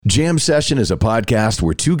Jam Session is a podcast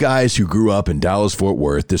where two guys who grew up in Dallas-Fort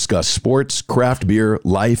Worth discuss sports, craft beer,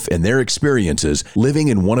 life, and their experiences living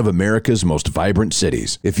in one of America's most vibrant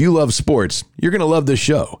cities. If you love sports, you're going to love this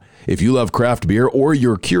show. If you love craft beer or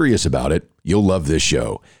you're curious about it, you'll love this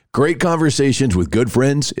show. Great conversations with good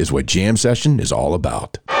friends is what Jam Session is all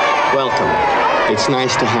about. Welcome. It's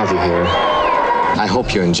nice to have you here. I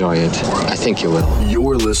hope you enjoy it. I think you will.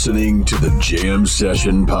 You're listening to the Jam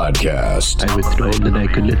Session Podcast. I was told that I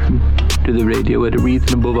could listen to the radio at a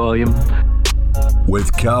reasonable volume.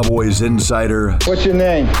 With Cowboys insider... What's your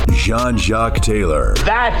name? Jean-Jacques Taylor.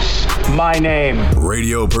 That's my name.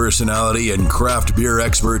 Radio personality and craft beer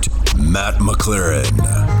expert, Matt McLaren.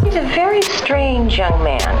 He's a very strange young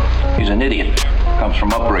man. He's an idiot. Comes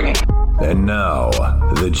from upbringing. And now,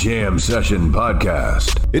 the Jam Session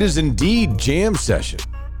Podcast. It is indeed Jam Session.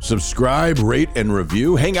 Subscribe, rate, and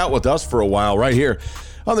review. Hang out with us for a while right here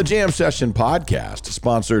on the Jam Session Podcast,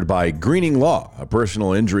 sponsored by Greening Law, a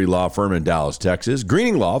personal injury law firm in Dallas, Texas.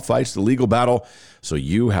 Greening Law fights the legal battle so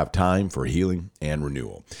you have time for healing and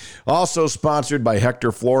renewal. Also sponsored by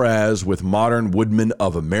Hector Flores with Modern Woodmen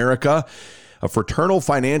of America, a fraternal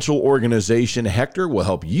financial organization. Hector will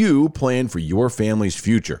help you plan for your family's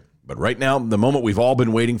future. But right now, the moment we've all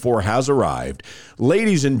been waiting for has arrived.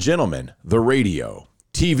 Ladies and gentlemen, the radio,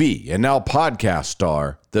 TV, and now podcast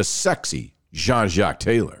star, the sexy Jean-Jacques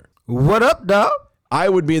Taylor. What up, dog? I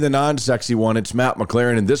would be the non-sexy one. It's Matt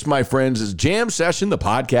McLaren, and this, my friends, is Jam Session, the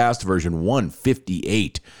podcast version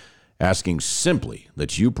 158, asking simply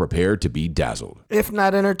that you prepare to be dazzled, if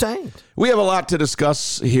not entertained. We have a lot to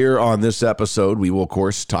discuss here on this episode. We will, of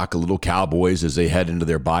course, talk a little Cowboys as they head into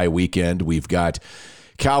their bye weekend. We've got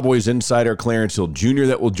Cowboys insider Clarence Hill Jr.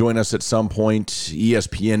 that will join us at some point.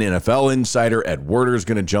 ESPN NFL insider Ed Werder is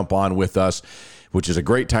going to jump on with us, which is a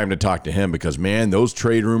great time to talk to him because, man, those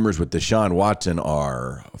trade rumors with Deshaun Watson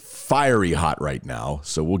are fiery hot right now.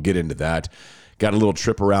 So we'll get into that. Got a little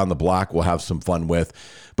trip around the block we'll have some fun with.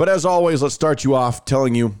 But as always, let's start you off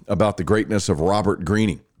telling you about the greatness of Robert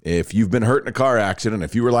Greening. If you've been hurt in a car accident,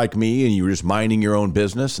 if you were like me and you were just minding your own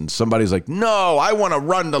business and somebody's like, no, I want to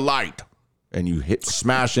run the light, and you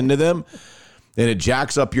smash into them, and it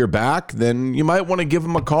jacks up your back, then you might want to give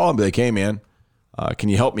him a call and be like, hey, man, can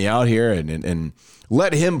you help me out here? And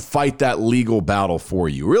let him fight that legal battle for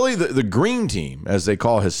you. Really, the Green Team, as they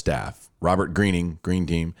call his staff, Robert Greening, Green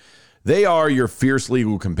Team, they are your fierce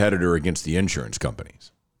legal competitor against the insurance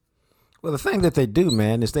companies. Well, the thing that they do,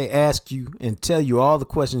 man, is they ask you and tell you all the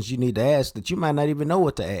questions you need to ask that you might not even know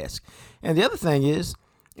what to ask. And the other thing is,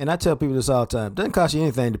 and I tell people this all the time, it doesn't cost you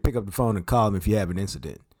anything to pick up the phone and call them if you have an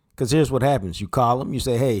incident. Because here's what happens. You call them, you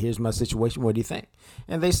say, hey, here's my situation. What do you think?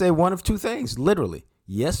 And they say one of two things, literally.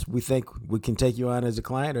 Yes, we think we can take you on as a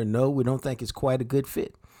client, or no, we don't think it's quite a good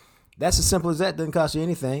fit. That's as simple as that. Doesn't cost you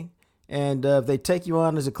anything. And if they take you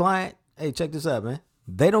on as a client, hey, check this out, man.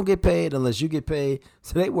 They don't get paid unless you get paid.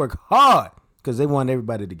 So they work hard because they want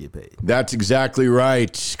everybody to get paid. That's exactly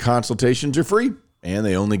right. Consultations are free, and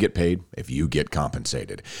they only get paid if you get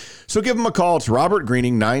compensated. So give them a call. It's Robert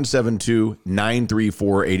Greening,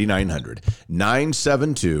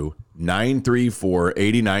 972-934-8900.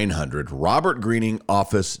 972-934-8900. Robert Greening,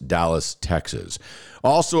 Office, Dallas, Texas.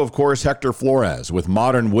 Also, of course, Hector Flores with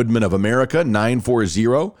Modern Woodmen of America,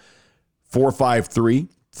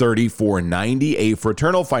 940-453-3490, a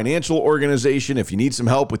fraternal financial organization. If you need some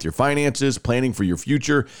help with your finances, planning for your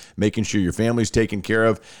future, making sure your family's taken care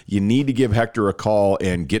of, you need to give Hector a call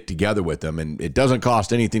and get together with them. And it doesn't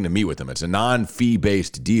cost anything to meet with them. It's a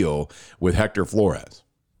non-fee-based deal with Hector Flores.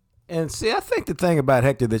 And see, I think the thing about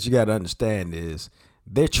Hector that you got to understand is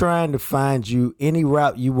they're trying to find you any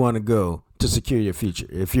route you want to go to secure your future.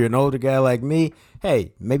 If you're an older guy like me,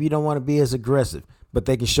 hey, maybe you don't want to be as aggressive, but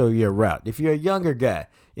they can show you a route. If you're a younger guy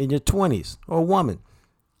in your 20s or a woman,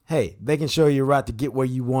 hey, they can show you a route to get where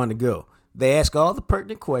you want to go. They ask all the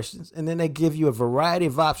pertinent questions, and then they give you a variety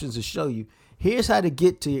of options to show you, here's how to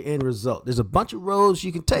get to your end result. There's a bunch of roads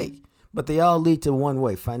you can take, but they all lead to one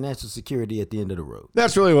way, financial security at the end of the road.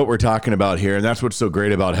 That's really what we're talking about here, and that's what's so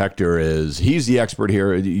great about Hector is he's the expert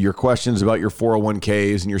here. Your questions about your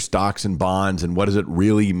 401ks and your stocks and bonds and what does it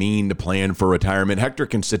really mean to plan for retirement, Hector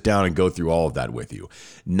can sit down and go through all of that with you.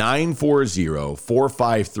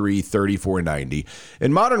 940-453-3490.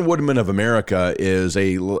 And Modern Woodmen of America is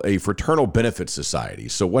a fraternal benefits society.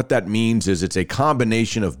 So what that means is it's a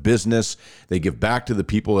combination of business. They give back to the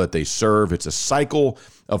people that they serve. It's a cycle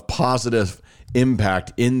of positive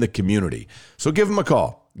impact in the community. So give them a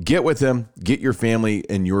call. Get with them. Get your family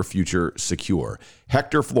and your future secure.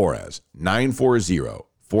 Hector Flores,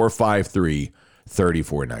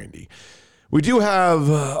 940-453-3490. We do have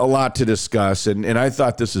a lot to discuss, and I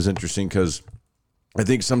thought this is interesting because I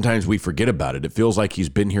think sometimes we forget about it. It feels like he's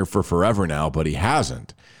been here for forever now, but he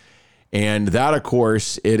hasn't. And that, of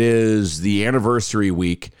course, it is the anniversary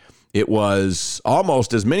week. It was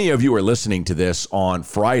almost, as many of you are listening to this on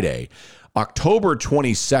Friday, October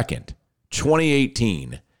 22nd,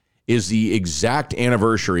 2018, is the exact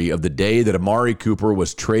anniversary of the day that Amari Cooper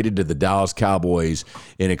was traded to the Dallas Cowboys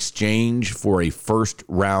in exchange for a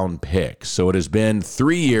first-round pick. So it has been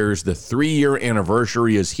 3 years. The 3-year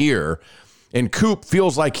anniversary is here, and Coop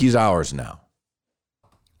feels like he's ours now.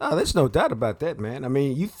 Oh, there's no doubt about that, man. I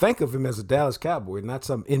mean, you think of him as a Dallas Cowboy, not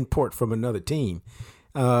some import from another team.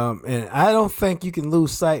 And I don't think you can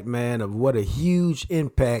lose sight, man, of what a huge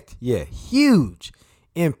impact, huge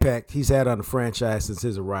impact he's had on the franchise since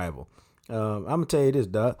his arrival. I'm gonna tell you this,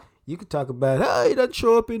 Doc. You can talk about he doesn't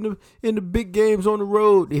show up in the big games on the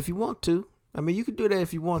road if you want to. I mean, you can do that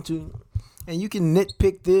if you want to, and you can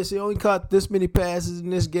nitpick this. He only caught this many passes in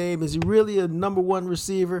this game. Is he really a number one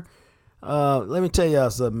receiver? Let me tell y'all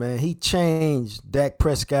something, man. He changed Dak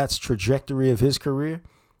Prescott's trajectory of his career,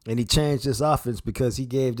 and he changed this offense because he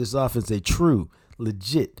gave this offense a true,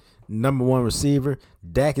 legit number one receiver.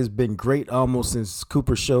 Dak has been great almost since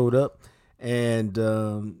Cooper showed up, and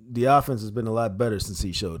the offense has been a lot better since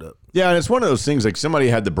he showed up. Yeah, and it's one of those things, like somebody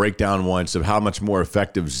had the breakdown once of how much more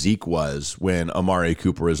effective Zeke was when Amari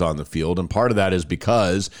Cooper is on the field, and part of that is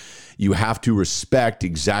because you have to respect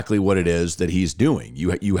exactly what it is that he's doing.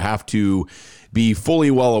 You have to be fully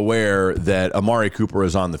well aware that Amari Cooper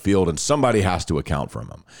is on the field, and somebody has to account for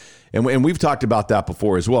him. And we've talked about that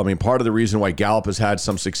before as well. I mean, part of the reason why Gallup has had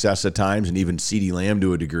some success at times, and even CeeDee Lamb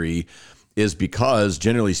to a degree, is because,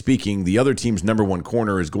 generally speaking, the other team's number one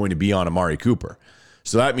corner is going to be on Amari Cooper.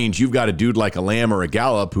 So that means you've got a dude like a Lamb or a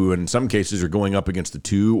Gallup who in some cases are going up against the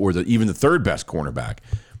two or even the third best cornerback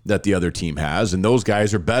that the other team has, and those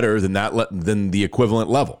guys are better than the equivalent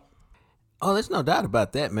level. Oh, there's no doubt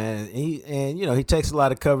about that, man. He takes a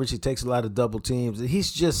lot of coverage. He takes a lot of double teams.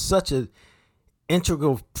 He's just such an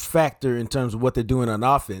integral factor in terms of what they're doing on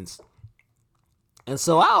offense. And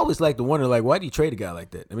so I always like to wonder, why do you trade a guy like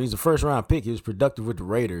that? I mean, he's a first-round pick. He was productive with the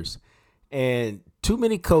Raiders. And too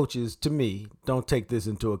many coaches, to me, don't take this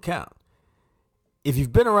into account. If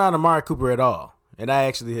you've been around Amari Cooper at all, and I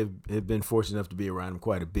actually have been fortunate enough to be around him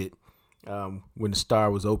quite a bit when the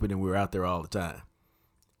Star was open and we were out there all the time.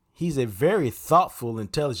 He's a very thoughtful,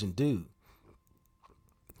 intelligent dude.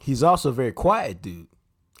 He's also a very quiet dude.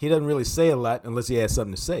 He doesn't really say a lot unless he has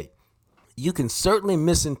something to say. You can certainly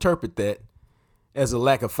misinterpret that as a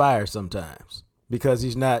lack of fire sometimes because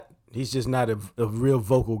he's just not a real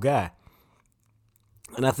vocal guy.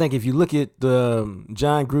 And I think if you look at John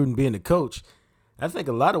Gruden being the coach, I think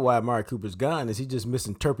a lot of why Amari Cooper's gone is he just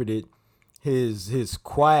misinterpreted his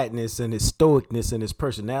quietness and his stoicness and his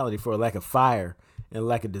personality for a lack of fire and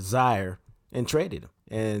lack of desire and traded him.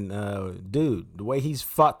 And, dude, the way he's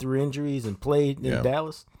fought through injuries and played in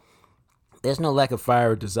Dallas, there's no lack of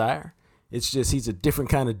fire or desire. It's just he's a different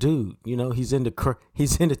kind of dude. He's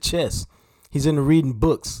into chess. He's into reading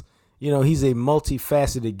books. He's a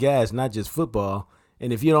multifaceted guy. It's not just football.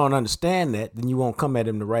 And if you don't understand that, then you won't come at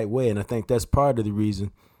him the right way. And I think that's part of the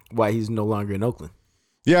reason why he's no longer in Oakland.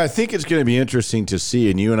 Yeah, I think it's going to be interesting to see.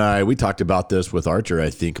 And you and I, we talked about this with Archer, I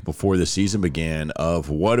think, before the season began, of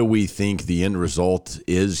what do we think the end result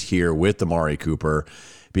is here with Amari Cooper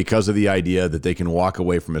because of the idea that they can walk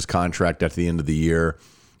away from his contract at the end of the year.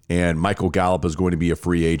 And Michael Gallup is going to be a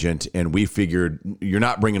free agent. And we figured you're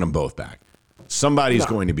not bringing them both back. Somebody's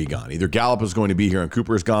going to be gone. Either Gallup is going to be here and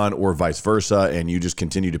Cooper's gone, or vice versa, and you just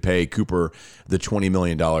continue to pay Cooper the $20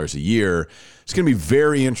 million a year. It's going to be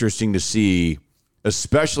very interesting to see,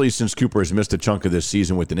 especially since Cooper has missed a chunk of this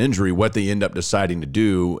season with an injury, what they end up deciding to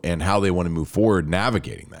do and how they want to move forward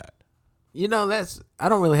navigating that. I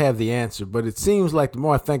don't really have the answer, but it seems like the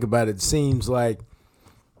more I think about it, it seems like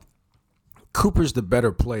Cooper's the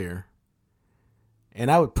better player. And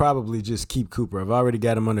I would probably just keep Cooper. I've already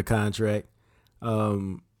got him under contract. Michael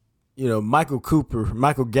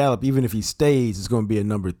Gallup, even if he stays, is going to be a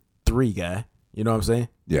number 3 guy. You know what I'm saying?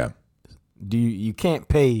 Yeah. You can't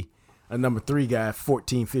pay a number 3 guy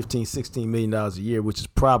 $14, $15, $16 million a year, which is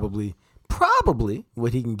probably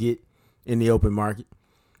what he can get in the open market.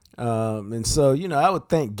 And so, I would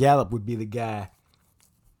think Gallup would be the guy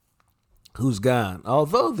who's gone.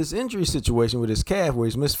 Although this injury situation with his calf, where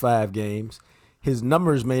he's missed 5 games, his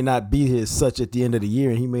numbers may not be as such at the end of the year,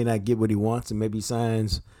 and he may not get what he wants, and maybe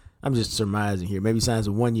signs, I'm just surmising here, maybe signs a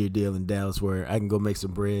 1-year deal in Dallas where I can go make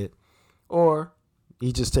some bread. Or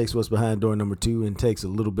He just takes what's behind door number 2 and takes a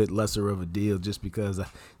little bit lesser of a deal just because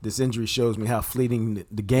this injury shows me how fleeting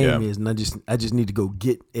the game is, and I just need to go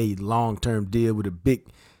get a long-term deal with a big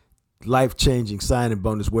life-changing signing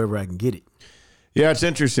bonus wherever I can get it. Yeah, it's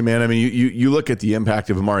interesting, man. I mean, you look at the impact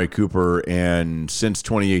of Amari Cooper, and since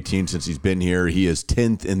 2018, since he's been here, he is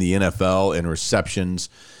 10th in the NFL in receptions,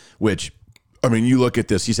 which, I mean, you look at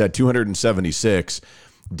this, he's had 276.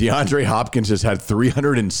 DeAndre Hopkins has had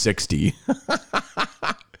 360.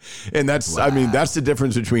 And that's, wow. I mean, that's the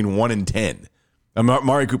difference between 1 and 10.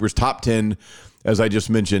 Amari Cooper's top 10, as I just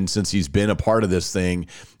mentioned, since he's been a part of this thing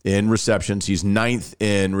in receptions. He's 9th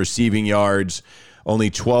in receiving yards.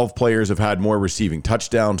 Only 12 players have had more receiving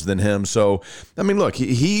touchdowns than him. So, I mean, look,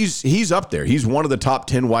 he's up there. He's one of the top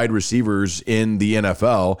 10 wide receivers in the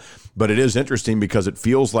NFL. But it is interesting because it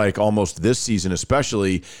feels like almost this season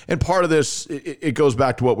especially, and part of this, it goes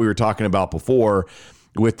back to what we were talking about before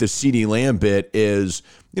with the CeeDee Lamb bit is,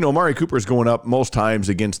 you know, Amari Cooper's going up most times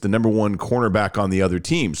against the number 1 cornerback on the other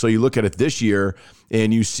team. So you look at it this year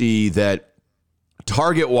and you see that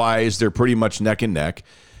target-wise, they're pretty much neck and neck.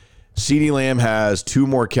 CeeDee Lamb has 2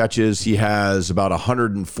 more catches. He has about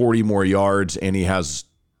 140 more yards, and he has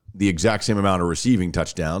the exact same amount of receiving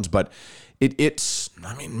touchdowns. But it's,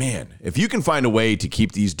 I mean, man, if you can find a way to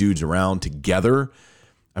keep these dudes around together,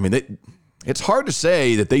 I mean, it's hard to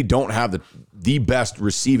say that they don't have the best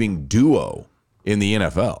receiving duo in the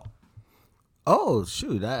NFL. Oh,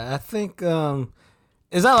 shoot. I think,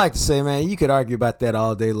 as I like to say, man, you could argue about that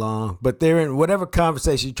all day long, but they're in whatever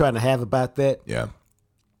conversation you're trying to have about that. Yeah.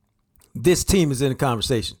 This team is in a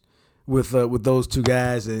conversation with those 2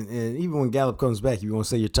 guys, and even when Gallup comes back, you want to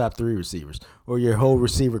say your top 3 receivers or your whole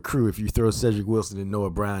receiver crew if you throw Cedric Wilson and Noah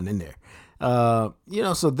Brown in there. You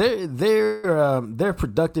know, so they're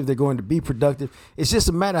productive. They're going to be productive. It's just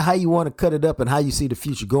a matter of how you want to cut it up and how you see the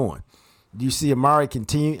future going. Do you see Amari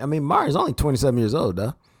continue? I mean, Amari's only 27 years old,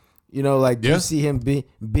 though. You know, like, do you see him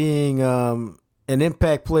being an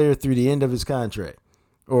impact player through the end of his contract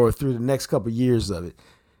or through the next couple of years of it?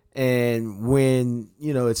 And when,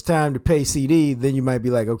 you know, it's time to pay CD, then you might be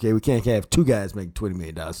like, okay, we can't have 2 guys making $20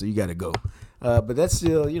 million, so you got to go. But that's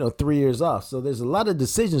still, you know, 3 years off. So there's a lot of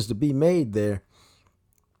decisions to be made there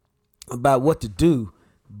about what to do.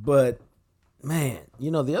 But, man,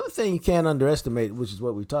 you know, the other thing you can't underestimate, which is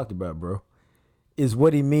what we talked about, bro, is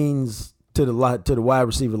what he means to the wide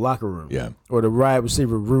receiver locker room. Yeah. Or the wide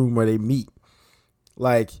receiver room where they meet.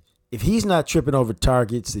 Like, if he's not tripping over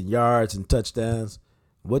targets and yards and touchdowns,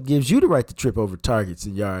 what gives you the right to trip over targets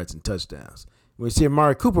and yards and touchdowns? When you see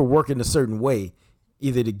Amari Cooper working a certain way,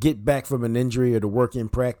 either to get back from an injury or to work in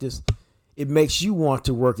practice, it makes you want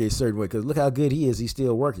to work a certain way because look how good he is. He's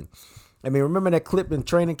still working. I mean, remember that clip in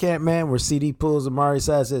training camp, man, where CD pulls Amari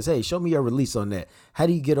aside and says, hey, show me your release on that. How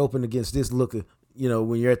do you get open against this looker, you know,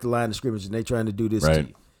 when you're at the line of scrimmage and they trying to do this to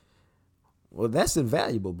you? Well, that's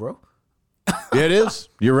invaluable, bro. Yeah, it is.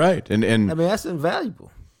 You're right. And I mean, that's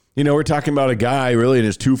invaluable. You know, we're talking about a guy really in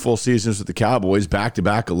his 2 full seasons with the Cowboys,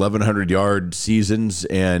 back-to-back 1,100-yard seasons.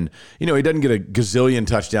 And, you know, he doesn't get a gazillion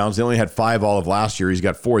touchdowns. They only had 5 all of last year. He's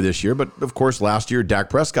got 4 this year. But, of course, last year, Dak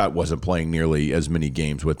Prescott wasn't playing nearly as many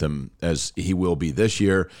games with him as he will be this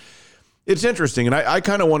year. It's interesting. And I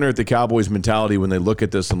kind of wonder if the Cowboys' mentality when they look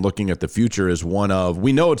at this and looking at the future is one of,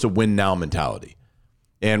 we know it's a win-now mentality.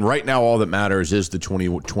 And right now, all that matters is the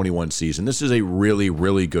 2021 season. This is a really,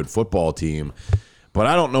 really good football team. But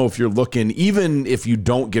I don't know if you're looking, even if you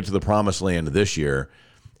don't get to the promised land this year,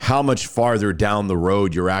 how much farther down the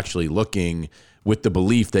road you're actually looking with the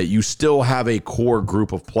belief that you still have a core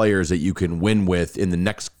group of players that you can win with in the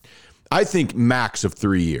next, I think, max of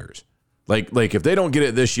 3 years. Like if they don't get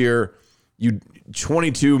it this year, you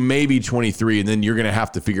 22, maybe 23, and then you're going to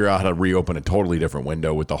have to figure out how to reopen a totally different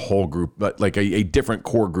window with the whole group, but like a different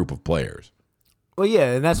core group of players. Well,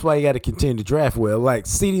 yeah, and that's why you got to continue to draft well. Like,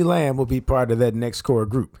 CeeDee Lamb will be part of that next core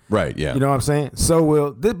group. Right, yeah. You know what I'm saying? So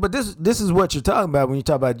will this is what you're talking about when you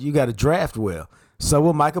talk about you got to draft well. So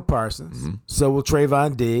will Micah Parsons. Mm-hmm. So will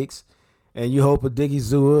Trayvon Diggs. And you hope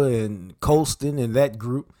Odigizua and Colston and that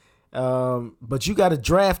group. But you got to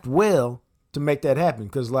draft well to make that happen.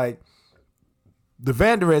 Because, like, the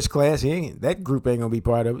Van Der Esch class, that group ain't going to be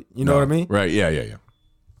part of it. You know what I mean? Right, yeah.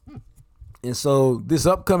 And so this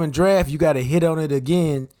upcoming draft, you got to hit on it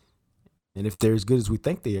again. And if they're as good as we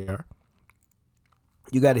think they are,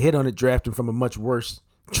 you got to hit on it drafting from a much worse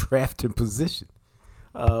drafting position.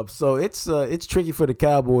 So it's tricky for the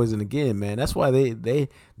Cowboys. And again, man, that's why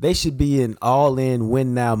they should be in all-in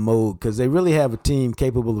win-now mode because they really have a team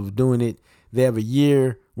capable of doing it. They have a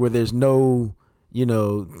year where there's no, you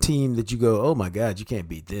know, team that you go, oh, my God, you can't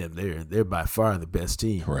beat them. They're by far the best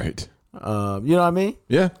team. Right. You know what I mean?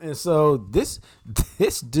 Yeah. And so this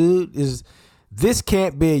dude this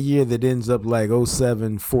can't be a year that ends up like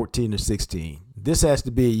 07, 14, or 16. This has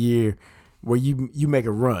to be a year where you make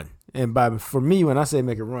a run. And for me, when I say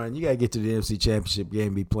make a run, you got to get to the NFC Championship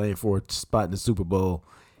game, be playing for a spot in the Super Bowl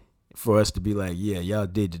for us to be like, yeah, y'all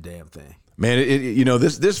did your damn thing. Man,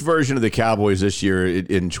 this version of the Cowboys this year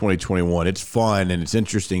in 2021, it's fun and it's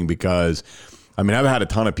interesting because, I mean, I've had a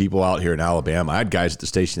ton of people out here in Alabama. I had guys at the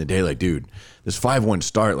station today like, dude, this 5-1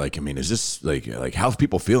 start, like, I mean, is this like how's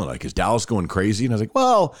people feeling? Like, is Dallas going crazy? And I was like,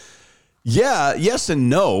 well, yeah, yes and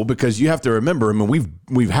no, because you have to remember, I mean,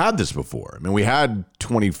 we've had this before. I mean, we had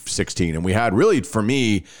 2016 and we had really, for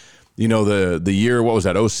me, the year, what was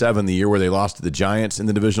that, 07, the year where they lost to the Giants in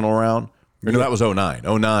the divisional round? Or no, that was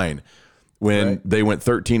 09 when they went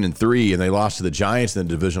 13-3 and they lost to the Giants in the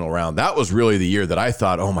divisional round. That was really the year that I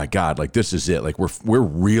thought, oh my God, like this is it. Like we're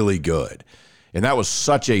really good. And that was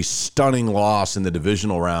such a stunning loss in the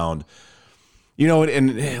divisional round.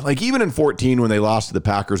 And like even in 14 when they lost to the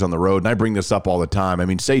Packers on the road, and I bring this up all the time. I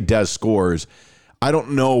mean, say Dez scores. I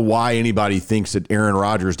don't know why anybody thinks that Aaron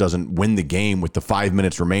Rodgers doesn't win the game with the 5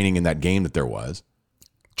 minutes remaining in that game that there was.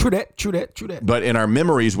 True that. But in our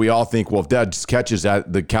memories, we all think, well, if Dez catches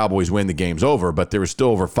that, the Cowboys win, the game's over. But there was still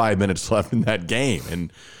over 5 minutes left in that game.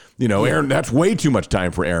 And, Aaron, that's way too much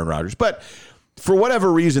time for Aaron Rodgers. But for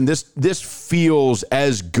whatever reason, this feels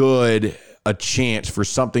as good a chance for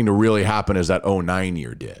something to really happen as that 09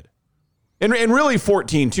 year did. And really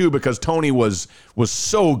 14 too, because Tony was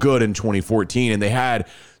so good in 2014 and they had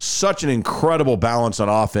such an incredible balance on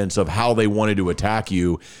offense of how they wanted to attack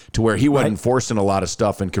you to where he wasn't forcing a lot of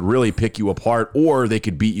stuff and could really pick you apart, or they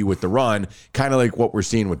could beat you with the run, kind of like what we're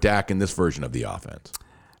seeing with Dak in this version of the offense.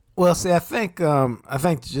 Well, see, I think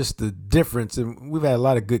just the difference, and we've had a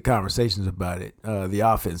lot of good conversations about it, the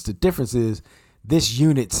offense. The difference is this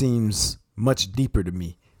unit seems much deeper to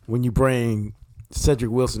me when you bring Cedric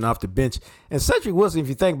Wilson off the bench. And Cedric Wilson, if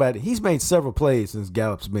you think about it, he's made several plays since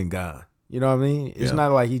Gallup's been gone. You know what I mean? It's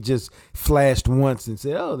not like he just flashed once and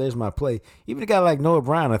said, oh, there's my play. Even a guy like Noah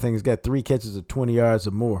Brown, I think, has got 3 catches of 20 yards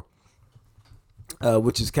or more,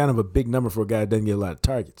 which is kind of a big number for a guy that doesn't get a lot of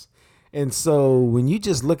targets. And so when you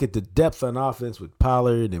just look at the depth on offense with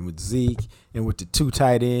Pollard and with Zeke and with the 2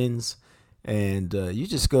 tight ends, and you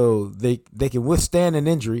just go, they can withstand an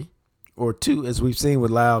injury or 2, as we've seen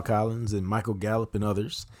with Lyle Collins and Michael Gallup and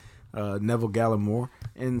others, Neville Gallimore.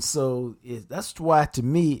 And so that's why, to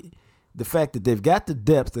me, the fact that they've got the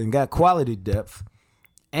depth and got quality depth,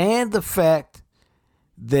 and the fact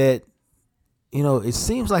that, it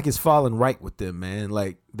seems like it's falling right with them, man.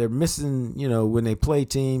 Like they're missing, when they play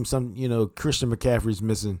teams, Christian McCaffrey's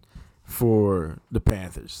missing for the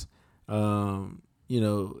Panthers. And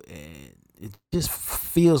it just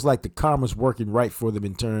feels like the karma's working right for them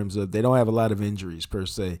in terms of they don't have a lot of injuries per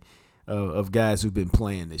se of guys who've been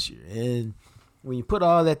playing this year. And when you put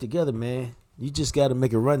all that together, man, you just got to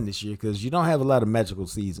make a run this year because you don't have a lot of magical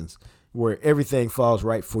seasons where everything falls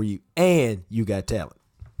right for you and you got talent.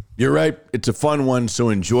 You're right. It's a fun one, so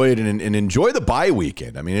enjoy it and enjoy the bye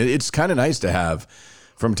weekend. I mean, it's kind of nice to have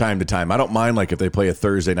from time to time. I don't mind like if they play a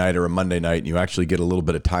Thursday night or a Monday night and you actually get a little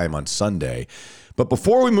bit of time on Sunday. But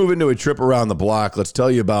before we move into a trip around the block, let's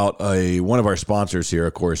tell you about one of our sponsors here,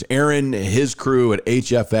 of course, Aaron, his crew at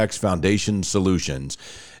HFX Foundation Solutions,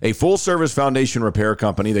 a full-service foundation repair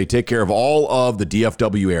company. They take care of all of the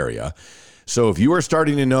DFW area. So if you are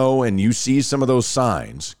starting to know and you see some of those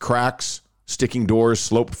signs, cracks, sticking doors,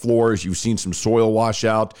 sloped floors, you've seen some soil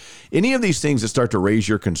washout, any of these things that start to raise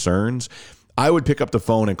your concerns, I would pick up the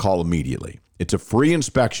phone and call immediately. It's a free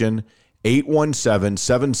inspection.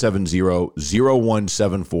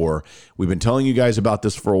 817-770-0174. We've been telling you guys about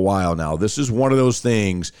this for a while now. This is one of those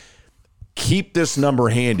things. Keep this number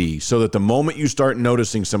handy so that the moment you start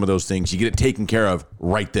noticing some of those things, you get it taken care of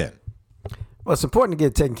right then. Well, it's important to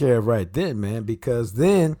get it taken care of right then, man, because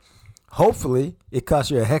then hopefully it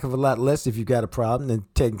costs you a heck of a lot less if you've got a problem than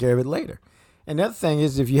taking care of it later. And the other thing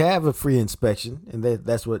is, if you have a free inspection, and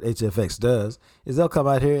that's what HFX does, is they'll come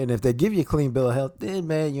out here, and if they give you a clean bill of health, then,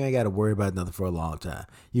 man, you ain't got to worry about nothing for a long time.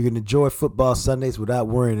 You can enjoy football Sundays without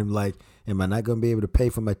worrying, like, am I not going to be able to pay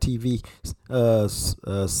for my TV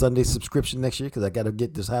Sunday subscription next year because I got to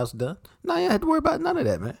get this house done? No, you don't have to worry about none of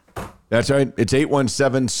that, man. That's right. It's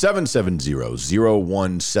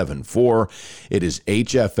 817-770-0174. It is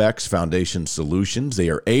HFX Foundation Solutions. They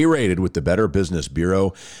are A-rated with the Better Business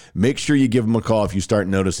Bureau. Make sure you give them a call if you start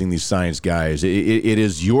noticing these signs, guys. It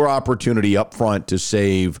is your opportunity up front to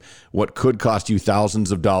save what could cost you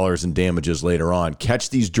thousands of dollars in damages later on. Catch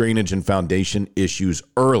these drainage and foundation issues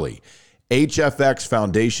early.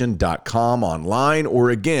 hfxfoundation.com online, or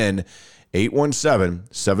again,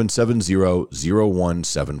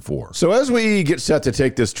 817-770-0174. So as we get set to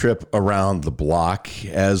take this trip around the block,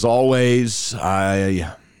 as always,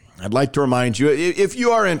 I'd like to remind you, if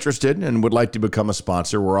you are interested and would like to become a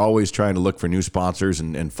sponsor, we're always trying to look for new sponsors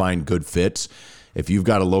and find good fits. If you've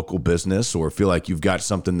got a local business or feel like you've got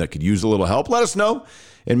something that could use a little help, let us know,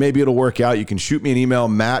 and maybe it'll work out. You can shoot me an email,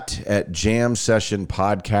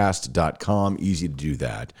 matt@jamsessionpodcast.com. Easy to do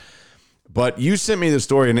that. But you sent me the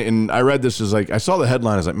story, and I read this as I saw the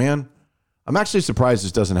headline. I was like, man, I'm actually surprised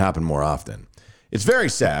this doesn't happen more often. It's very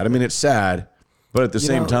sad. I mean, it's sad, but at the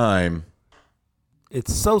same time,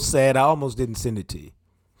 it's so sad. I almost didn't send it to you.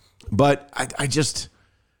 But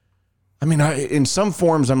in some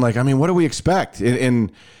forms, I'm like, what do we expect?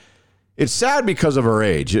 And it's sad because of her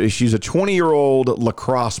age. She's a 20-year-old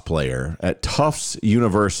lacrosse player at Tufts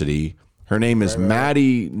University. Her name is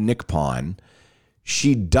Maddie Nickpon.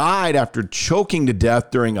 She died after choking to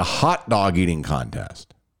death during a hot dog eating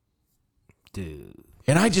contest. Dude.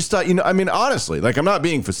 And I just thought, honestly, I'm not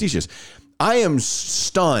being facetious. I am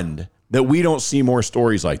stunned that we don't see more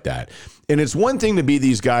stories like that. And it's one thing to be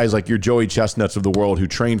these guys like your Joey Chestnuts of the world who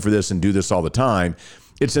train for this and do this all the time.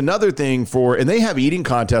 It's another thing and they have eating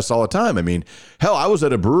contests all the time. Hell, I was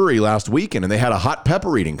at a brewery last weekend and they had a hot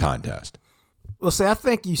pepper eating contest. Well, see, I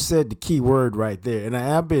think you said the key word right there, and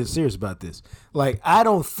I'm being serious about this. I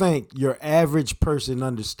don't think your average person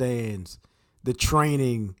understands the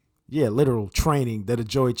training, literal training that a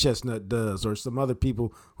Joey Chestnut does, or some other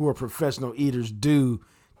people who are professional eaters do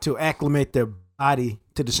to acclimate their body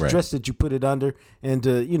to the stress that you put it under, and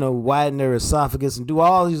to, widen their esophagus and do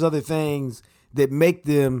all these other things that make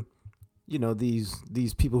them,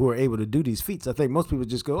 these people who are able to do these feats. I think most people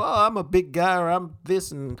just go, oh, I'm a big guy, or I'm this,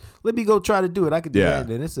 and let me go try to do it. I could do that.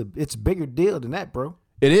 And it's a bigger deal than that, bro.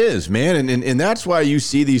 It is, man. And that's why you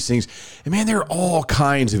see these things. And man, there are all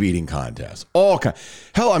kinds of eating contests. All kinds.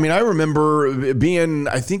 Hell, I remember being,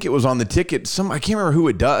 I think it was on the ticket, I can't remember who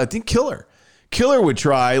it does. I think Killer would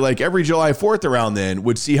try, every July 4th around then,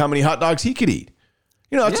 would see how many hot dogs he could eat.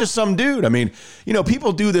 It's just some dude.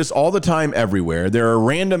 People do this all the time everywhere. There are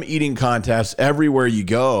random eating contests everywhere you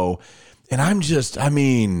go. And there's a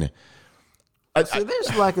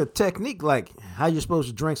technique, how you're supposed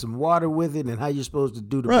to drink some water with it and how you're supposed to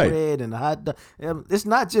do the bread and the hot dog. It's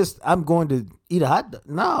not just, I'm going to eat a hot dog.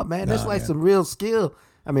 No, man, that's some real skill.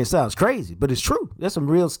 It sounds crazy, but it's true. There's some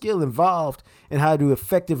real skill involved in how to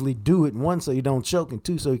effectively do it. One, so you don't choke, and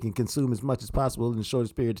two, so you can consume as much as possible in the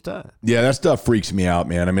shortest period of time. Yeah, that stuff freaks me out,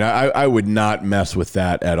 man. I would not mess with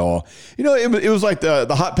that at all. It was like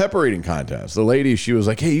the hot pepper eating contest. The lady, she was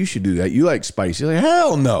like, hey, you should do that. You like spicy. Like,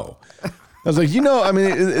 hell no. I was like,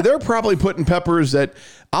 they're probably putting peppers that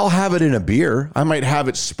I'll have it in a beer. I might have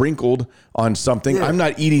it sprinkled on something. Yeah. I'm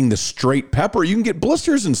not eating the straight pepper. You can get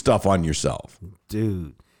blisters and stuff on yourself.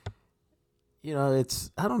 Dude, I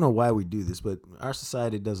don't know why we do this, but our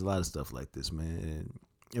society does a lot of stuff like this, man.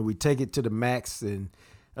 And we take it to the max, and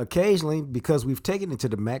occasionally, because we've taken it to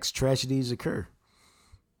the max, tragedies occur.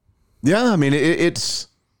 Yeah, it's,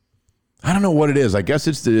 I don't know what it is. I guess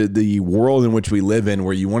it's the world in which we live in,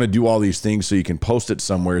 where you want to do all these things so you can post it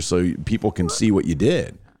somewhere so people can see what you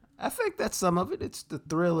did. I think that's some of it. It's the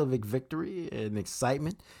thrill of victory and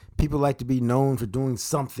excitement. People like to be known for doing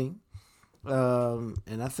something.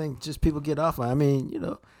 And I think just people get off.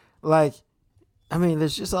 There's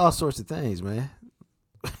just all sorts of things, man.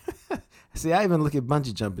 See, I even look at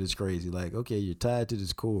bungee jumping as crazy. Okay, you're tied to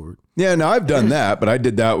this cord. Yeah, no, I've done that, but I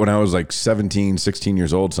did that when I was 17, 16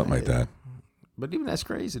 years old, something like that. But even that's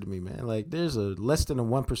crazy to me, man. There's a less than a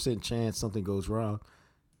 1% chance something goes wrong.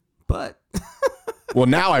 But well,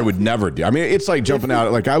 now I would never do. It's like jumping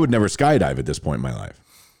out. I would never skydive at this point in my life.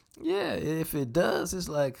 Yeah, if it does, it's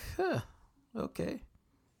okay.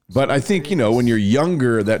 But I think, when you're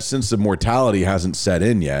younger, that sense of mortality hasn't set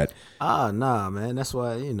in yet. Nah, man. That's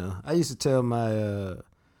why, I used to tell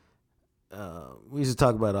we used to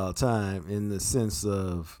talk about it all the time in the sense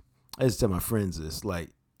of, I used to tell my friends this,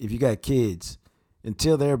 if you got kids,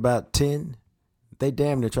 until they're about 10, they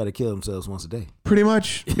damn near try to kill themselves once a day. Pretty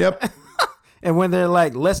much. Yep. And when they're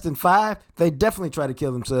less than 5, they definitely try to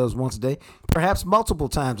kill themselves once a day, perhaps multiple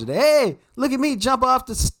times a day. Hey, look at me jump off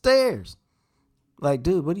the stairs.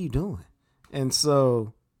 Dude, what are you doing? And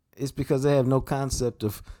so it's because they have no concept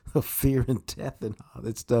of fear and death and all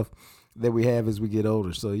that stuff that we have as we get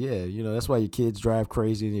older. So, yeah, that's why your kids drive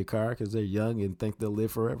crazy in your car, because they're young and think they'll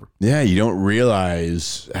live forever. Yeah, you don't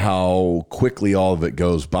realize how quickly all of it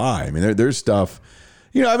goes by. There's stuff,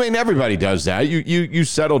 You know, I mean, everybody does that. You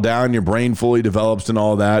settle down, your brain fully develops and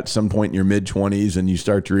all that at some point in your mid-20s, and you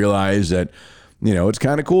start to realize that, you know, it's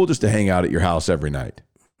kind of cool just to hang out at your house every night.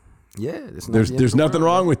 Yeah. There's nothing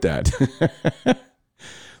wrong with that.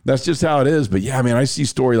 That's just how it is. But yeah, I mean, I see a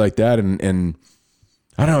story like that, and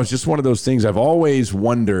I don't know, it's just one of those things. I've always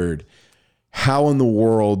wondered how in the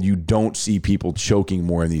world you don't see people choking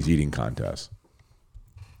more in these eating contests.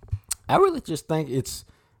 I really just think it's,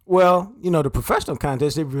 well, you know, the professional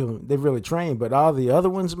contests, they really train, but all the other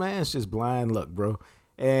ones, man, it's just blind luck, bro.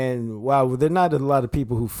 And while there are not a lot of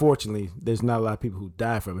people who, fortunately, there's not a lot of people who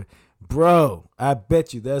die from it, bro, I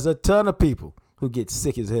bet you there's a ton of people who get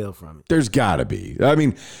sick as hell from it. There's got to be. I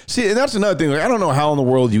mean, see, and that's another thing. Like, I don't know how in the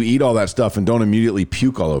world you eat all that stuff and don't immediately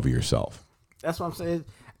puke all over yourself. That's what I'm saying.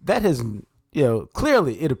 That has, you know,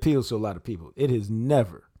 clearly it appeals to a lot of people. It has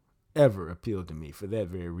never, ever appealed to me for that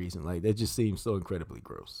very reason. Like, that just seems so incredibly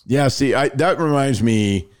gross. Yeah, see, that reminds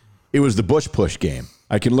me, it was the Bush Push game.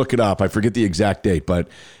 I can look it up. I forget the exact date, but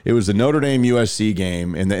it was the Notre Dame USC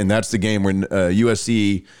game, and that's the game when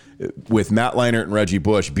USC with Matt Leinart and Reggie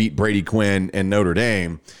Bush beat Brady Quinn and Notre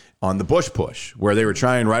Dame on the Bush Push, where they were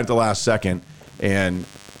trying right at the last second, and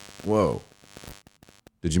whoa.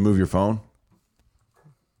 Did you move your phone?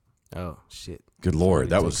 Oh, shit. Good Lord,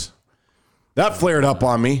 that flared up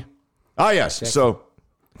on me. Ah, yes. So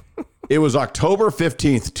it was October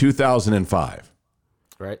 15th, 2005.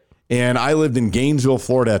 Right. And I lived in Gainesville,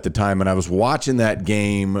 Florida at the time, and I was watching that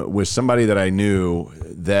game with somebody that I knew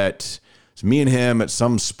that it's me and him at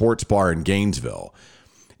some sports bar in Gainesville.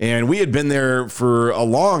 And we had been there for a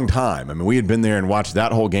long time. I mean, we had been there and watched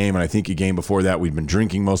that whole game, and I think a game before that, we'd been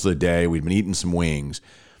drinking most of the day. We'd been eating some wings.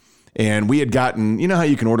 And we had gotten, you know how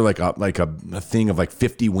you can order like a thing of like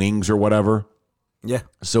 50 wings or whatever? Yeah.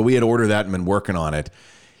 So we had ordered that and been working on it.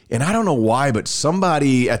 And I don't know why, but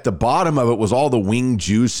somebody at the bottom of it was all the wing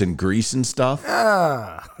juice and grease and stuff.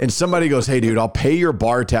 And somebody goes, hey, dude, I'll pay your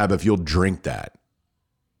bar tab if you'll drink that.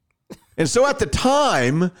 And so at the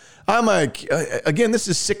time, I'm like, again, this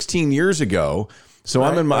is 16 years ago. So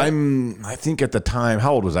I think at the time,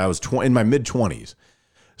 how old was I? I was in my mid-20s.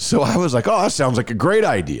 So I was like, oh, that sounds like a great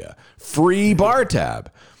idea. Free bar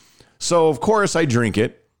tab. So, of course, I drink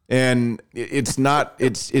it. And it's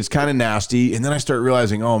kind of nasty. And then I start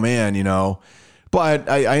realizing, oh, man, you know. But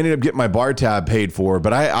I ended up getting my bar tab paid for.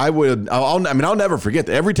 But I'll never forget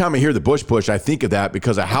that. Every time I hear the Bush Push, I think of that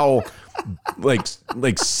because of how like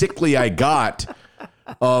sickly I got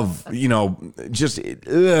of, you know, just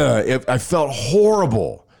I felt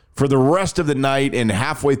horrible for the rest of the night and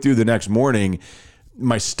halfway through the next morning.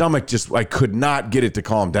 My stomach I could not get it to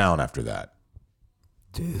calm down after that.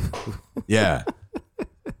 Dude. Yeah.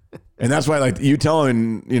 And that's why, like, you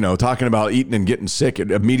talking about eating and getting sick, it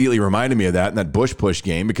immediately reminded me of that in that Bush Push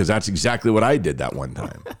game because that's exactly what I did that one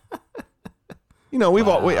time. You know,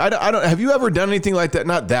 I don't. Have you ever done anything like that?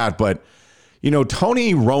 Not that, but you know,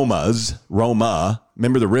 Tony Roma,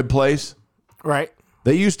 remember the rib place? Right.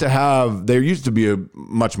 There used to be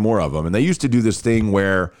much more of them, and they used to do this thing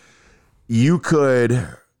where you could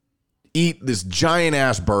eat this giant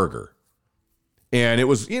ass burger. And it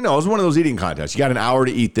was, you know, it was one of those eating contests. You got an hour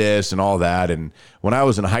to eat this and all that. And when I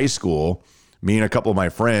was in high school, me and a couple of my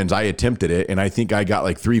friends, I attempted it. And I think I got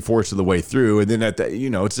like 3/4 of the way through. And then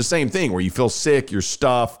it's the same thing where you feel sick, you're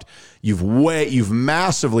stuffed, you've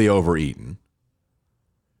massively overeaten,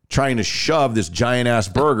 trying to shove this giant ass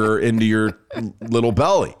burger into your little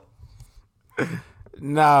belly.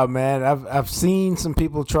 Nah, man, I've seen some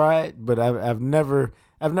people try it, but I've never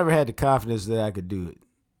had the confidence that I could do it.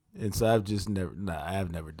 And so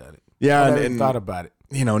I've never done it. Yeah. I never thought about it.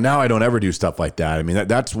 You know, now I don't ever do stuff like that. I mean,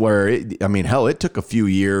 that's where, it took a few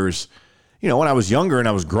years, you know, when I was younger and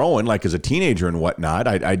I was growing, like as a teenager and whatnot,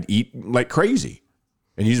 I'd eat like crazy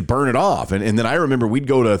and you just burn it off. And then I remember we'd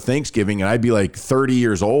go to Thanksgiving and I'd be like 30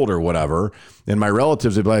 years old or whatever. And my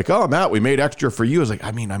relatives would be like, oh, Matt, we made extra for you. I was like,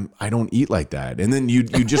 I don't eat like that. And then you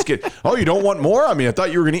just get, oh, you don't want more? I mean, I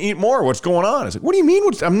thought you were going to eat more. What's going on? I was like, what do you mean?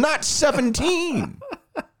 I'm not 17.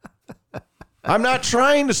 I'm not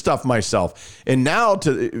trying to stuff myself. And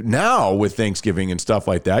now with Thanksgiving and stuff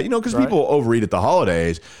like that, you know, because people overeat at the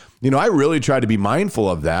holidays, you know, I really try to be mindful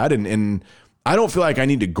of that. And I don't feel like I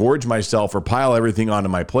need to gorge myself or pile everything onto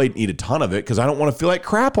my plate and eat a ton of it because I don't want to feel like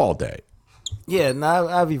crap all day. Yeah, and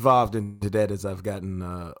I've evolved into that as I've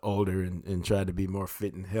gotten older and tried to be more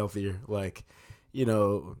fit and healthier. Like, you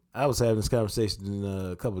know, I was having this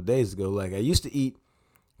conversation a couple of days ago. Like, I used to eat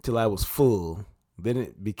till I was full. Then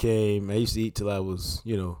it became, I used to eat till I was,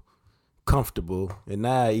 you know, comfortable. And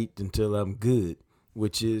now I eat until I'm good,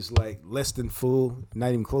 which is like less than full, not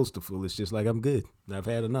even close to full. It's just like I'm good. I've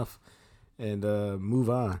had enough. and move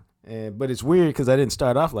on. But it's weird because I didn't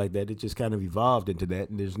start off like that. It just kind of evolved into that,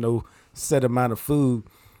 and there's no set amount of food.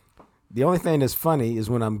 The only thing that's funny is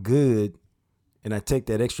when I'm good and I take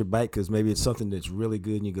that extra bite because maybe it's something that's really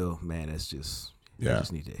good, and you go, man, that's just, I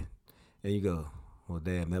just need that. And you go, well,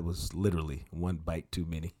 damn, that was literally one bite too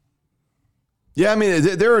many. Yeah, I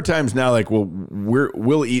mean, there are times now like, well,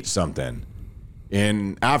 we'll eat something,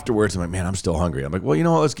 and afterwards I'm like, man, I'm still hungry. I'm like, well, you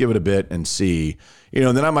know what, let's give it a bit and see.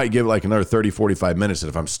 And then I might give it like another 30, 45 minutes, and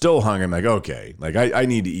if I'm still hungry, I'm like, okay, like I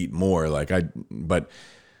need to eat more. But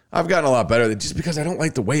I've gotten a lot better just because I don't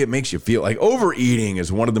like the way it makes you feel. Like overeating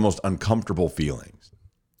is one of the most uncomfortable feelings.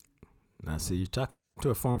 Now, see, you're talking to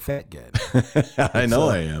a former fat guy. I know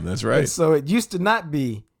I am. That's right. So it used to not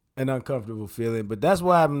be an uncomfortable feeling, but that's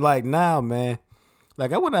why I'm like now, man.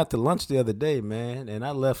 Like I went out to lunch the other day, man, and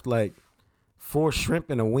I left like 4 shrimp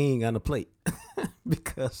and a wing on the plate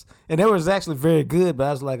and it was actually very good, but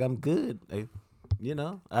I was like, I'm good. Like,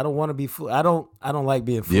 I don't want to be full. I don't like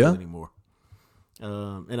being full anymore.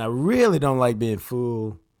 And I really don't like being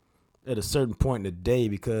full at a certain point in the day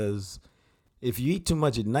because if you eat too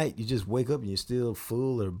much at night, you just wake up and you're still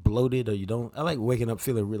full or bloated or you don't. I like waking up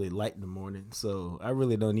feeling really light in the morning. So I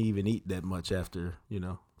really don't even eat that much after,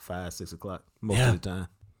 5, 6 o'clock most of the time.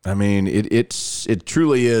 I mean, it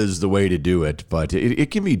truly is the way to do it, but it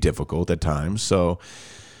can be difficult at times. So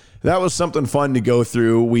that was something fun to go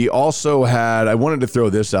through. We also I wanted to throw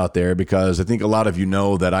this out there because I think a lot of you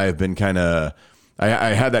know that I have been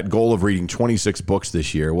I had that goal of reading 26 books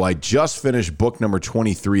this year. Well, I just finished book number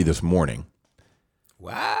 23 this morning.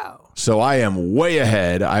 Wow. So I am way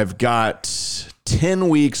ahead. I've got 10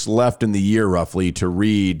 weeks left in the year roughly to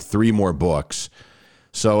read 3 more books.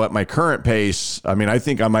 So at my current pace, I mean, I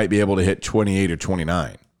think I might be able to hit 28 or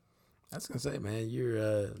 29. I was gonna say, man,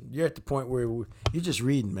 you're at the point where you're just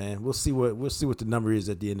reading, man. We'll see what the number is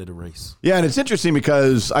at the end of the race. Yeah, and it's interesting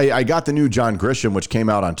because I got the new John Grisham, which came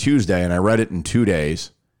out on Tuesday, and I read it in 2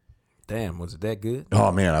 days. Damn, was it that good?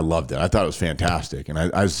 Oh man, I loved it. I thought it was fantastic, and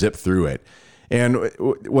I zipped through it. And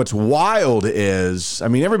what's wild is, I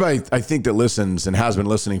mean, everybody I think that listens and has been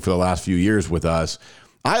listening for the last few years with us,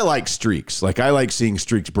 I like streaks. Like I like seeing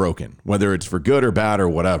streaks broken, whether it's for good or bad or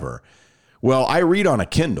whatever. Well, I read on a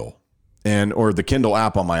Kindle or the Kindle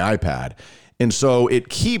app on my iPad. And so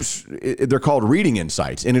they're called reading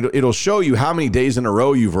insights, and it'll show you how many days in a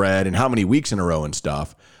row you've read and how many weeks in a row and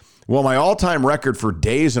stuff. Well, my all-time record for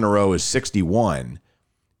days in a row is 61,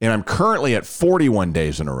 and I'm currently at 41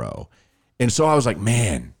 days in a row. And so I was like,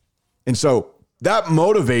 man. And so that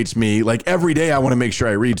motivates me. Like every day I want to make sure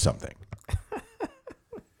I read something.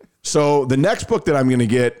 So the next book that I'm going to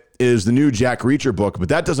get is the new Jack Reacher book, but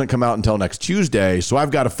that doesn't come out until next Tuesday. So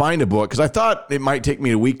I've got to find a book because I thought it might take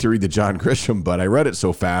me a week to read the John Grisham, but I read it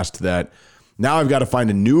so fast that now I've got to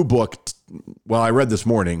find a new book. Well, I read this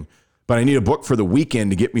morning, but I need a book for the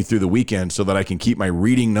weekend to get me through the weekend so that I can keep my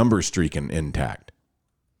reading number streak intact.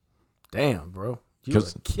 Damn, bro. You're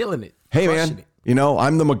killing it. Hey, man,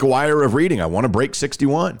 I'm the McGuire of reading. I want to break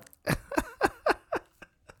 61.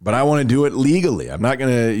 But I want to do it legally. I'm not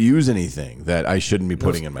going to use anything that I shouldn't be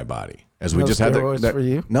putting in my body. As we just had that for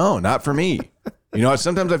you? No, not for me.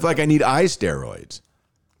 Sometimes I feel like I need eye steroids.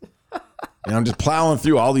 And I'm just plowing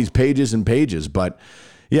through all these pages and pages. But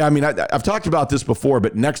yeah, I mean, I've talked about this before,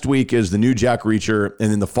 but next week is the new Jack Reacher.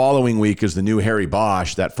 And then the following week is the new Harry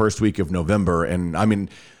Bosch, that first week of November. And I mean,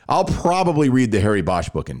 I'll probably read the Harry Bosch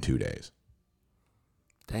book in 2 days.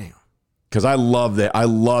 Damn. Because I love that. I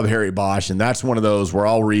love Harry Bosch, and that's one of those where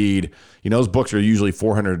I'll read. Those books are usually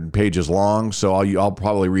 400 pages long, so I'll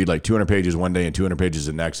probably read like 200 pages one day and 200 pages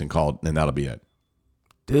the next, and that'll be it.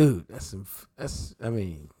 Dude,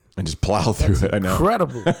 and just plow through it. I know,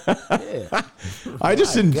 incredible. Yeah,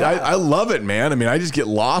 I love it, man. I mean, I just get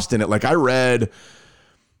lost in it. Like I read.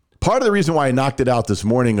 Part of the reason why I knocked it out this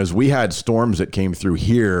morning is we had storms that came through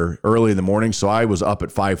here early in the morning, so I was up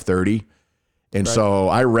at 5:30. And so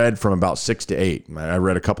I read from about 6 to 8. I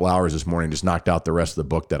read a couple hours this morning, just knocked out the rest of the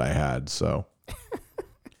book that I had. So,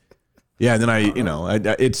 yeah. And then I don't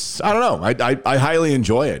know. I highly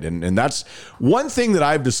enjoy it. And that's one thing that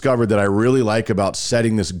I've discovered that I really like about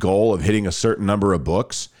setting this goal of hitting a certain number of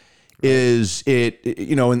books is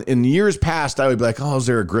in years past, I would be like, oh, is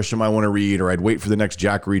there a Grisham I want to read? Or I'd wait for the next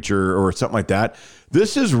Jack Reacher or something like that.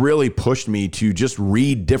 This has really pushed me to just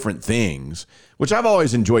read different things, which I've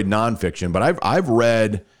always enjoyed nonfiction, but I've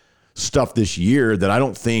read stuff this year that I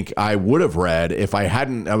don't think I would have read if I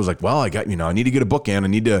hadn't. I was like, well, I need to get a book in. I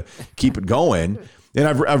need to keep it going. And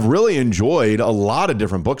I've really enjoyed a lot of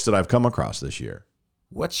different books that I've come across this year.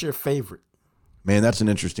 What's your favorite? Man, that's an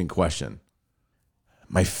interesting question.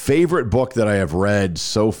 my favorite book that I have read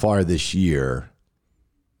so far this year.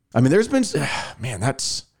 I mean, there's been, man,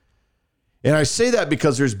 and I say that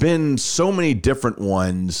because there's been so many different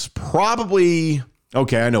ones. Probably,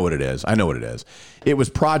 okay, I know what it is. It was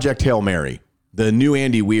Project Hail Mary, the new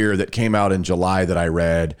Andy Weir that came out in July that I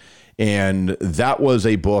read. And that was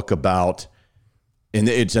a book about, and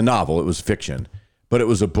it's a novel, it was fiction, but it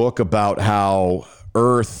was a book about how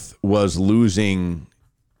Earth was losing,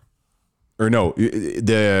 or no,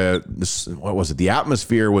 what was it? The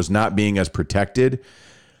atmosphere was not being as protected.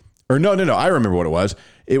 Or no, I remember what it was.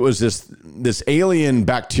 It was this alien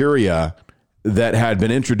bacteria that had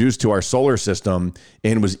been introduced to our solar system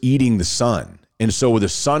and was eating the sun. And so the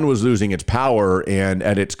sun was losing its power, and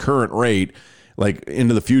at its current rate, like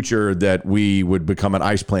into the future, that we would become an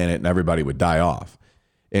ice planet and everybody would die off.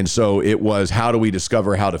 And so it was, how do we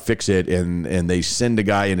discover how to fix it? And they send a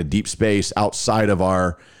guy into deep space outside of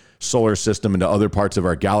our solar system into other parts of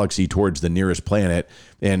our galaxy towards the nearest planet.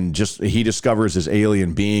 And just, he discovers this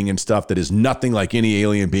alien being and stuff that is nothing like any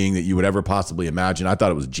alien being that you would ever possibly imagine. I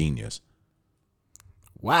thought it was genius.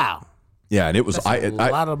 Wow. Yeah, and it was a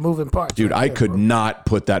lot of moving parts. Dude, I could not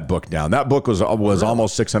put that book down. That book was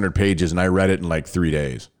almost 600 pages, and I read it in like 3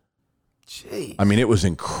 days. Jeez. I mean, it was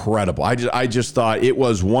incredible. I just thought it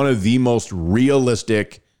was one of the most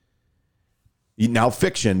realistic, now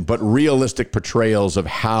fiction, but realistic portrayals of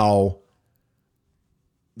how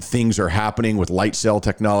things are happening with light cell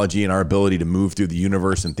technology and our ability to move through the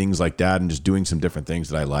universe and things like that, and just doing some different things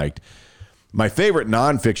that I liked. My favorite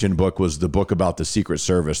nonfiction book was the book about the Secret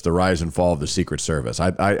Service, The Rise and Fall of the Secret Service.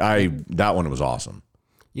 That one was awesome.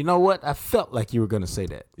 You know what? I felt like you were going to say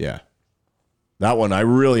that. Yeah. That one I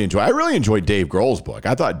really enjoyed. I really enjoyed Dave Grohl's book.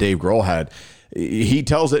 I thought Dave Grohl he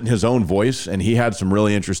tells it in his own voice, and he had some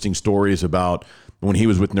really interesting stories about when he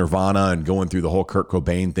was with Nirvana and going through the whole Kurt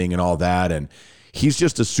Cobain thing and all that. And he's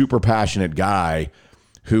just a super passionate guy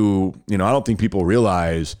who, I don't think people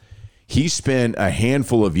realize he spent a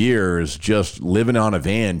handful of years just living on a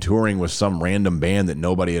van, touring with some random band that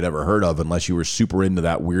nobody had ever heard of unless you were super into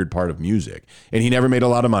that weird part of music. And he never made a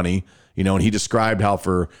lot of money, and he described how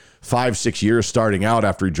for 5-6 years starting out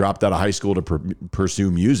after he dropped out of high school to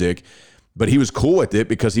pursue music, but he was cool with it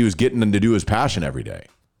because he was getting to do his passion every day.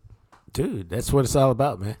 Dude, that's what it's all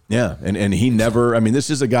about, man. Yeah, and he never, this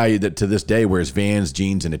is a guy that to this day wears Vans,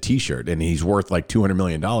 jeans, and a T-shirt, and he's worth like $200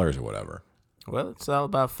 million or whatever. Well, it's all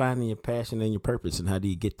about finding your passion and your purpose, and how do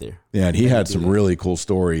you get there? Yeah, and he had some really cool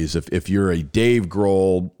stories. If you're a Dave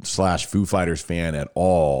Grohl / Foo Fighters fan at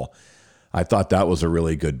all, I thought that was a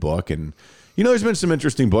really good book. And, there's been some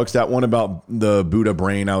interesting books. That one about the Buddha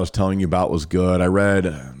brain I was telling you about was good. I read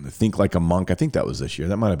Think Like a Monk. I think that was this year.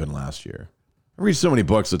 That might have been last year. I read so many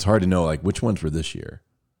books, it's hard to know like which ones were this year.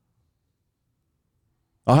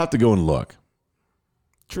 I'll have to go and look.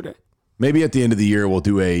 True that. Maybe at the end of the year, we'll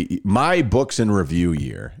do my books in review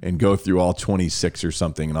year and go through all 26 or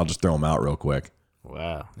something, and I'll just throw them out real quick.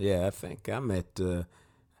 Wow. Yeah, I think I'm at,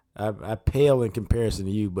 I pale in comparison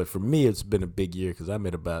to you, but for me, it's been a big year because I'm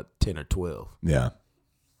at about 10 or 12. Yeah.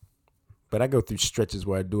 But I go through stretches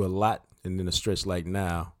where I do a lot, and then a stretch like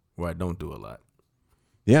now where I don't do a lot.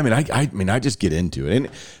 Yeah, I just get into it. And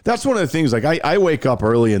that's one of the things, like I wake up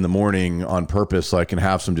early in the morning on purpose so I can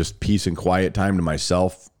have some just peace and quiet time to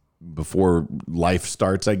myself before life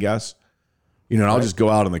starts, I guess. And I'll just go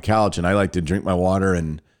out on the couch, and I like to drink my water,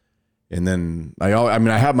 and then I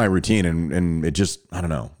have my routine, and it just, I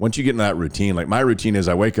don't know. Once you get in that routine, like my routine is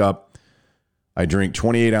I wake up, I drink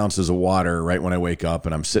 28 ounces of water right when I wake up,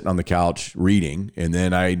 and I'm sitting on the couch reading, and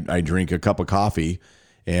then I drink a cup of coffee.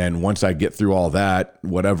 And once I get through all that,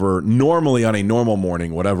 normally on a normal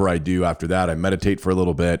morning, whatever I do after that, I meditate for a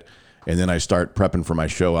little bit, and then I start prepping for my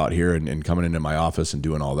show out here and coming into my office and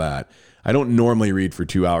doing all that. I don't normally read for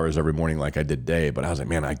 2 hours every morning like I did today, but I was like,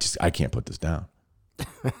 man, I can't put this down.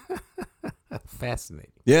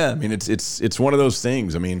 Fascinating. Yeah, it's one of those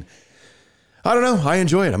things. I don't know. I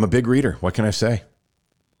enjoy it. I'm a big reader. What can I say?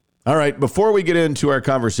 All right, before we get into our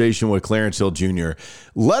conversation with Clarence Hill Jr.,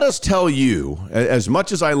 let us tell you, as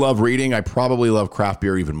much as I love reading, I probably love craft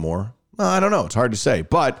beer even more. I don't know. It's hard to say.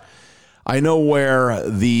 But I know where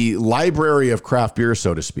the library of craft beer,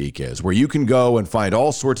 so to speak, is, where you can go and find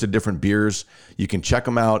all sorts of different beers. You can check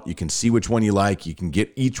them out. You can see which one you like. You can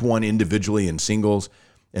get each one individually in singles.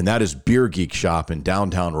 And that is Beer Geek Shop in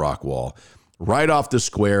downtown Rockwall. Right off the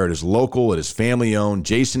square. It is local. It is family owned.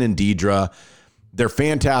 Jason and Deidre. They're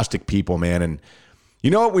fantastic people, man. And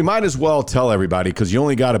you know what? We might as well tell everybody because you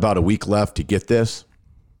only got about a week left to get this.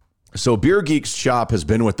 So Beer Geeks Shop has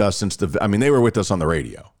been with us since they were with us on the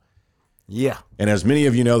radio. Yeah. And as many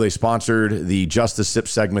of you know, they sponsored the Just the Sip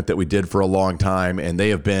segment that we did for a long time, and they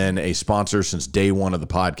have been a sponsor since day one of the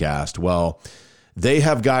podcast. Well, they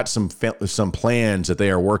have got some plans that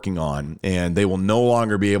they are working on, and they will no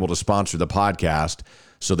longer be able to sponsor the podcast.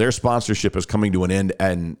 So their sponsorship is coming to an end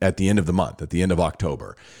at the end of the month, at the end of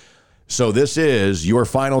October. So this is your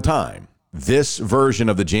final time. This version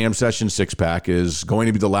of the Jam Session 6-pack is going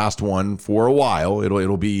to be the last one for a while.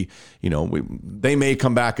 It'll be, they may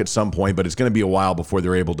come back at some point, but it's going to be a while before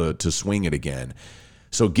they're able to swing it again.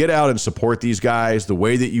 So get out and support these guys the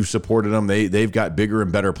way that you've supported them. They've got bigger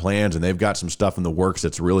and better plans, and they've got some stuff in the works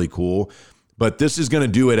that's really cool. But this is going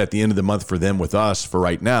to do it at the end of the month for them with us for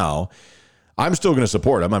right now. I'm still going to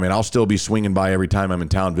support them. I mean, I'll still be swinging by every time I'm in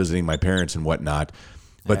town visiting my parents and whatnot.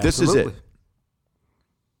 But Absolutely. This is it.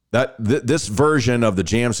 This version of the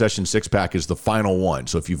Jam Session 6-pack is the final one.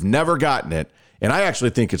 So if you've never gotten it, and I actually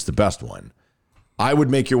think it's the best one, I would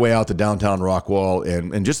make your way out to downtown Rockwall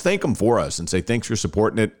and just thank them for us and say thanks for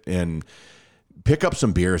supporting it and pick up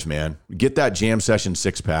some beers, man. Get that Jam Session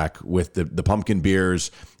 6-pack with the pumpkin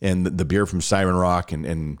beers and the beer from Siren Rock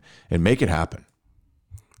and make it happen.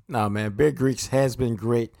 No, man, Beer Greeks has been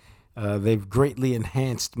great. They've greatly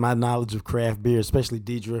enhanced my knowledge of craft beer, especially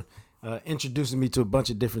Deidre. Introducing me to a bunch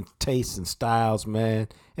of different tastes and styles, man.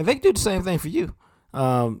 And they can do the same thing for you.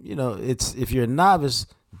 It's if you're a novice,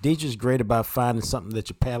 Deidre's great about finding something that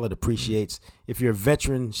your palate appreciates. If you're a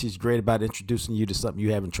veteran, she's great about introducing you to something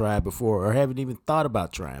you haven't tried before or haven't even thought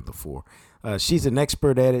about trying before. She's an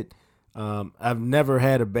expert at it. I've never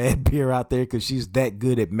had a bad beer out there because she's that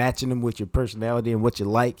good at matching them with your personality and what you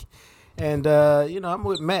like. And, I'm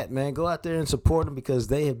with Matt, man. Go out there and support them because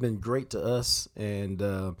they have been great to us.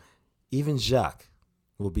 And, even Jacques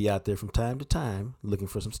will be out there from time to time looking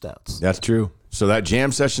for some stouts. That's true. So that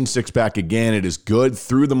Jam Session 6-pack, again, it is good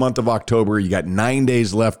through the month of October. You got 9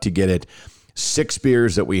 days left to get it. 6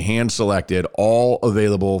 beers that we hand-selected, all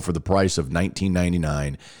available for the price of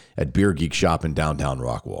 $19.99 at Beer Geek Shop in downtown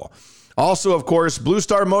Rockwall. Also, of course, Blue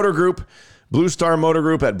Star Motor Group. Blue Star Motor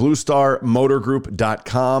Group at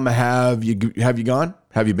bluestarmotorgroup.com. Have you gone?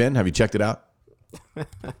 Have you been? Have you checked it out?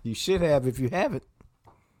 You should have if you haven't.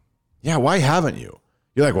 Yeah, why haven't you?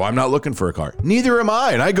 You're like, well, I'm not looking for a car. Neither am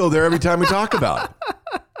I, and I go there every time we talk about it.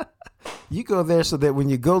 You go there so that when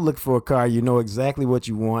you go look for a car, you know exactly what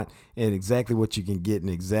you want and exactly what you can get and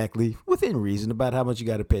exactly within reason about how much you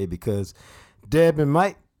got to pay because Deb and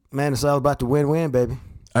Mike, man, it's all about the win-win, baby.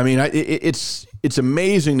 I mean, it's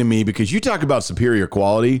amazing to me because you talk about superior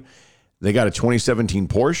quality. They got a 2017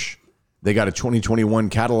 Porsche. They got a 2021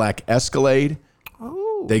 Cadillac Escalade.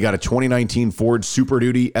 They got a 2019 Ford Super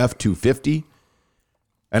Duty F-250.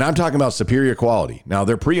 And I'm talking about superior quality. Now,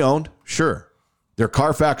 they're pre-owned, sure. They're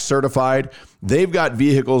Carfax certified. They've got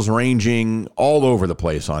vehicles ranging all over the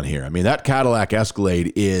place on here. I mean, that Cadillac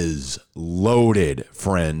Escalade is loaded,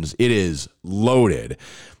 friends. It is loaded.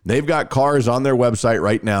 They've got cars on their website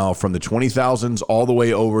right now from the 20,000s all the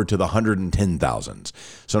way over to the 110,000s.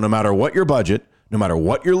 So no matter what your budget, no matter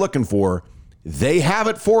what you're looking for, they have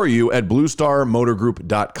it for you at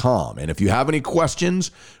bluestarmotorgroup.com. And if you have any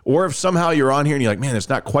questions, or if somehow you're on here and you're like, man, that's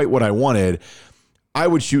not quite what I wanted, I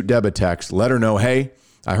would shoot Deb a text. Let her know, hey,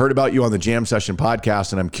 I heard about you on the Jam Session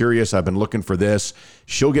podcast, and I'm curious. I've been looking for this.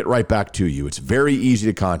 She'll get right back to you. It's very easy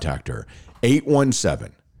to contact her.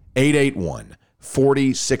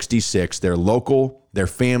 817-881-4066. They're local. They're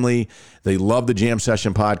family. They love the Jam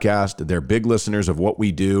Session podcast. They're big listeners of what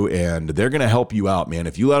we do, and they're going to help you out, man.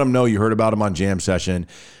 If you let them know you heard about them on Jam Session,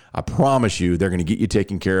 I promise you they're going to get you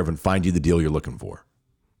taken care of and find you the deal you're looking for.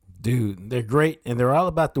 Dude, they're great, and they're all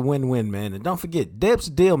about the win-win, man. And don't forget, Deb's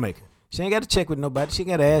a deal maker. She ain't got to check with nobody. She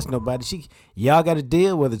ain't got to ask nobody. Y'all got a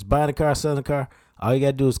deal, whether it's buying a car, selling a car. All you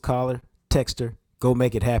got to do is call her, text her, go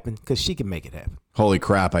make it happen, because she can make it happen. Holy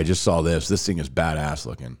crap, I just saw this. This thing is badass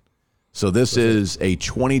looking. So this is a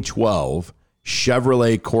 2012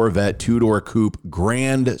 Chevrolet Corvette two-door coupe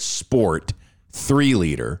Grand Sport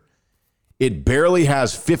 3-liter. It barely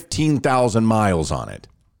has 15,000 miles on it.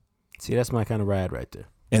 See, that's my kind of ride right there.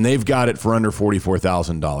 And they've got it for under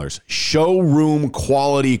 $44,000. Showroom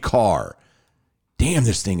quality car. Damn,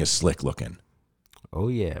 this thing is slick looking. Oh,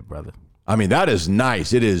 yeah, brother. I mean, that is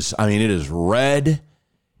nice. It is red.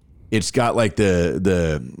 It's got like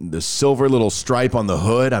the silver little stripe on the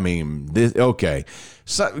hood. I mean, okay.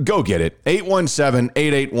 So go get it.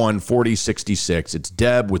 817-881-4066. It's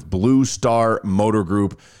Deb with Blue Star Motor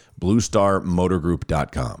Group,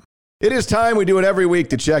 bluestarmotorgroup.com. It is time. We do it every week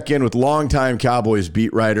to check in with longtime Cowboys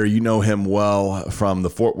beat writer. You know him well from the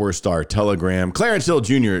Fort Worth Star Telegram. Clarence Hill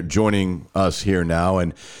Jr. joining us here now.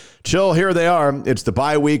 And Chill, here they are. It's the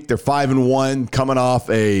bye week. They're 5-1, coming off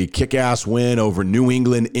a kick-ass win over New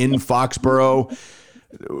England in Foxborough.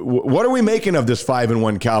 What are we making of this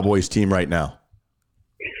 5-1 Cowboys team right now?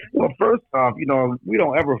 Well, first off, we don't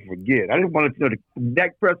ever forget. I just wanted to know that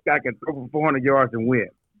Dak Prescott can throw for 400 yards and win.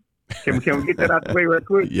 Can we get that out the way real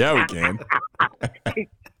quick? Yeah, we can.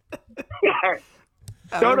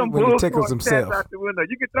 Throw them when he bulls tickles stats himself. out the window.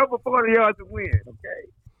 You can throw for 400 yards and win, okay?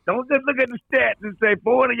 Don't just look at the stats and say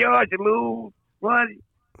 400 yards, you lose. Well,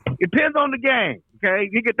 it depends on the game, okay?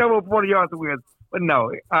 You can throw for 40 yards and win. But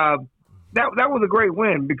no, that was a great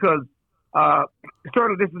win because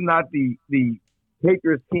certainly this is not the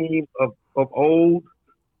Patriots team of old.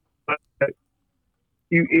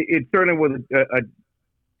 It certainly was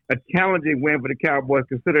a challenging win for the Cowboys,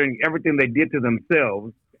 considering everything they did to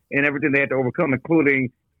themselves and everything they had to overcome,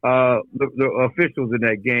 including the officials in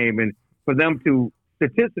that game, and for them to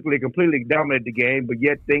statistically completely dominate the game, but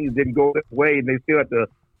yet things didn't go their way, and they still had to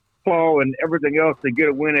claw and everything else to get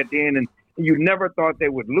a win at the end. And you never thought they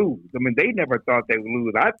would lose. I mean, they never thought they would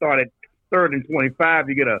lose. I thought at 3rd and 25,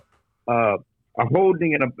 you get a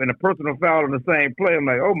holding and a personal foul in the same play. I'm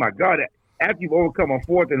like, oh my God! After you've overcome a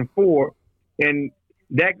 4th and 4, and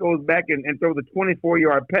that goes back and throws a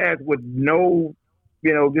 24-yard pass with no,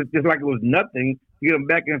 just like it was nothing. You get them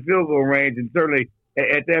back in field goal range, and certainly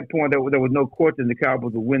at that point there was no question the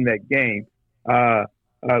Cowboys would win that game.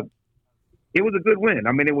 It was a good win.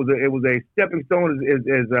 I mean, it was a stepping stone,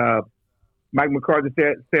 as Mike McCarthy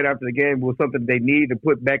said after the game. It was something they need to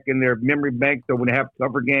put back in their memory bank, so when they have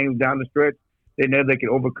tougher games down the stretch, they know they can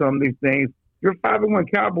overcome these things. Your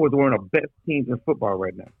 5-1 Cowboys are one of the best teams in football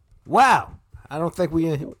right now. Wow. I don't think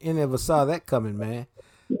any of us saw that coming, man.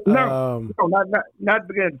 No, not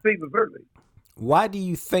beginning of the season, certainly. Why do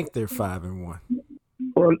you think they're 5-1?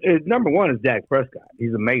 Well, number one is Dak Prescott.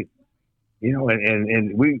 He's amazing.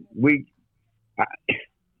 And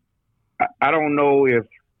I don't know if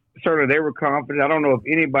certainly they were confident. I don't know if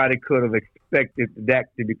anybody could have expected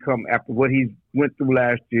Dak to become, after what he went through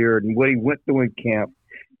last year and what he went through in camp,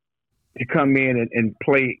 to come in and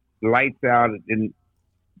play lights out and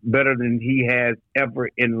better than he has ever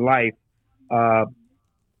in life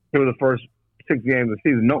through the first 6 games of the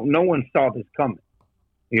season. No one saw this coming,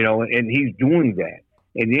 and he's doing that.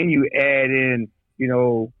 And then you add in,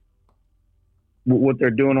 what they're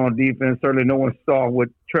doing on defense. Certainly no one saw what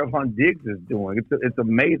Trevon Diggs is doing. It's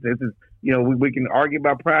amazing. This is, we can argue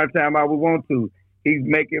about prime time all we want to. He's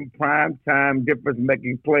making prime time difference,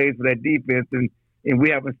 making plays for that defense. And we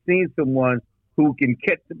haven't seen someone who can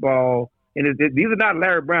catch the ball. And these are not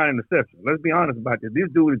Larry Brown interceptions. Let's be honest about this. This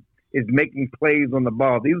dude is making plays on the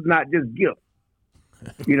ball. These are not just gifts.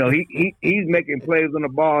 He's making plays on the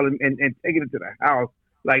ball and taking it to the house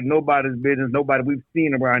like nobody's business, nobody we've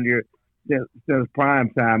seen around here since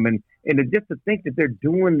prime time. And just to think that they're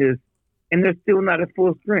doing this and they're still not at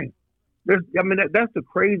full strength. That's the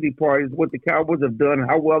crazy part, is what the Cowboys have done,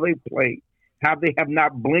 how well they played, how they have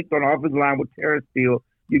not blinked on the offensive line with Terrence Steele.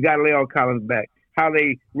 You got La'el Collins back. How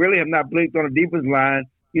they really have not blinked on the defensive line,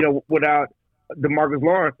 without DeMarcus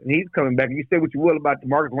Lawrence, and he's coming back. And you say what you will about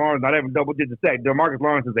DeMarcus Lawrence, not having double-digit sacks. DeMarcus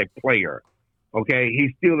Lawrence is a player, okay?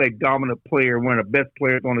 He's still a dominant player, one of the best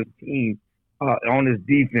players on his team, on his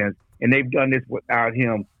defense, and they've done this without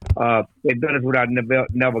him. They've done this without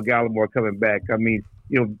Neville Gallimore coming back. I mean,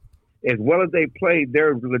 as well as they played,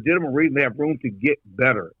 there's a legitimate reason they have room to get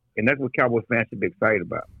better, and that's what Cowboys fans should be excited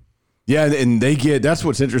about. Yeah, and that's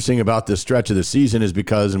what's interesting about this stretch of the season, is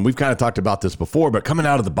because, and we've kind of talked about this before, but coming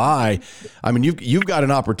out of the bye, I mean, you've got an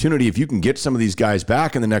opportunity, if you can get some of these guys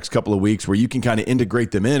back in the next couple of weeks, where you can kind of integrate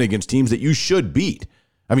them in against teams that you should beat.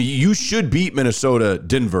 I mean, you should beat Minnesota,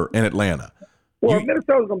 Denver, and Atlanta. Well,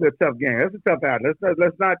 Minnesota's going to be a tough game. That's a tough out. Let's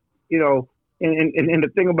not, and the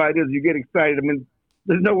thing about it is, you get excited. I mean,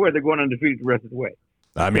 there's nowhere they're going undefeated the rest of the way.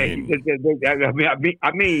 I mean,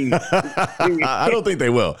 I don't think they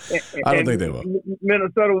will. I don't think they will.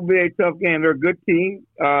 Minnesota will be a tough game. They're a good team.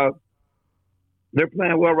 They're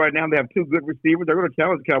playing well right now. They have 2 good receivers. They're going to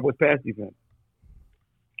challenge the Cowboys' pass defense.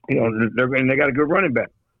 They got a good running back.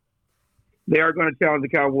 They are going to challenge the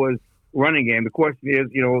Cowboys' running game. The question is,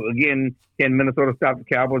 again, can Minnesota stop the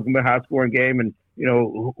Cowboys? It's going to be a high-scoring game, and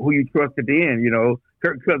who you trust at the end.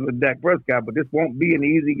 Kirk Cousins with Dak Prescott, but this won't be an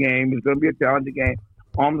easy game. It's going to be a challenging game.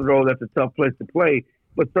 On the road, that's a tough place to play.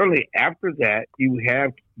 But certainly after that, you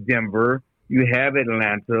have Denver, you have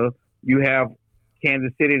Atlanta, you have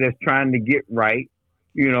Kansas City that's trying to get right.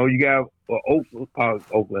 You got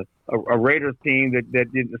Oakland, a Raiders team that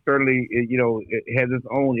certainly has its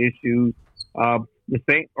own issues. The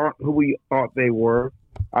Saints aren't who we thought they were.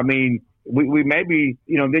 I mean, we maybe,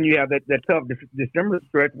 then you have that tough December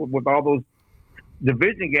stretch with all those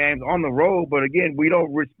division games on the road. But again, we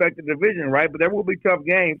don't respect the division, right? But there will be tough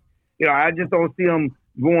games. I just don't see them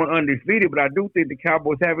going undefeated. But I do think the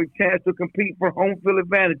Cowboys have a chance to compete for home field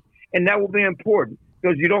advantage, and that will be important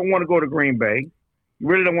because you don't want to go to Green Bay. You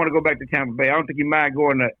really don't want to go back to Tampa Bay. I don't think you mind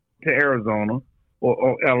going to Arizona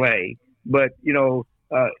or L.A. But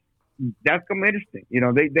that's going to be interesting.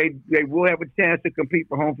 They will have a chance to compete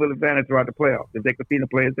for home field advantage throughout the playoffs if they continue to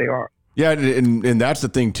play as they are. Yeah, and that's the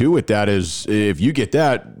thing, too, with that is if you get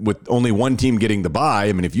that with only one team getting the bye,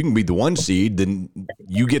 I mean, if you can beat the 1 seed, then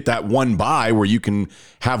you get that one bye where you can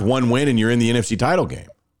have one win and you're in the NFC title game.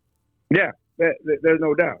 Yeah, there's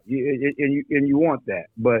no doubt. And you want that.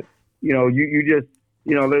 But, you just,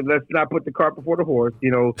 let's not put the cart before the horse.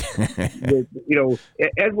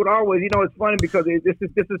 As with always, it's funny because this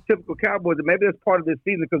is typical Cowboys. And maybe that's part of this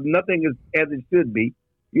season because nothing is as it should be.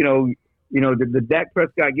 The Dak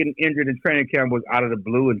Prescott getting injured in training camp was out of the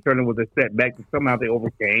blue and certainly was a setback that somehow they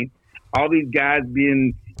overcame. All these guys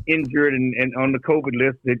being injured and on the COVID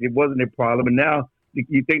list, it wasn't a problem. And now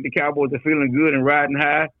you think the Cowboys are feeling good and riding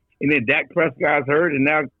high, and then Dak Prescott's hurt, and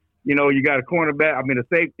now, you got a cornerback,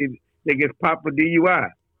 a safety that gets popped for DUI.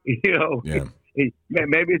 Yeah.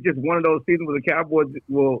 Maybe it's just one of those seasons where the Cowboys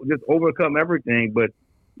will just overcome everything. But,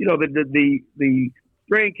 the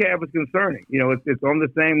sprained calf is concerning. It's on the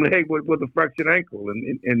same leg with a fractured ankle,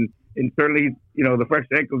 and certainly, the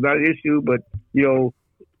fractured ankle is not an issue, but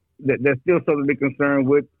there's still something to be concerned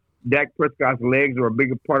with. Dak Prescott's legs are a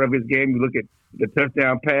bigger part of his game. You look at the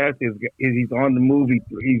touchdown pass; he's on the move.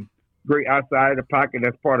 He's great outside the pocket.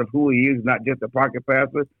 That's part of who he is, not just a pocket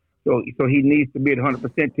passer. So he needs to be at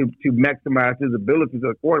 100% to maximize his abilities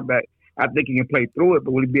as a quarterback. I think he can play through it,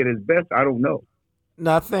 but will he be at his best? I don't know.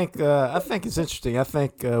 No, I think it's interesting. I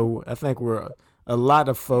think we're a lot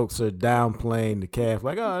of folks are downplaying the calf,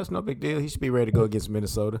 like, oh, it's no big deal. He should be ready to go against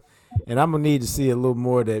Minnesota, and I'm gonna need to see a little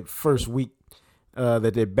more of that first week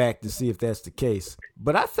that they're back to see if that's the case.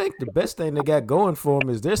 But I think the best thing they got going for them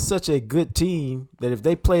is they're such a good team that if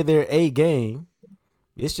they play their A game,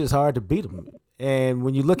 it's just hard to beat them. And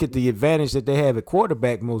when you look at the advantage that they have at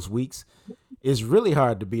quarterback most weeks, it's really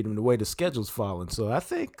hard to beat them the way the schedule's falling. So I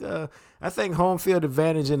think home field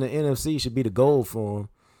advantage in the NFC should be the goal for them,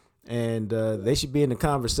 and they should be in the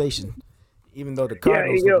conversation. Even though the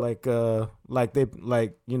Cardinals look like they're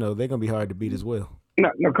gonna be hard to beat as well.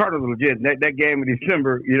 No, Cardinals are legit. That game in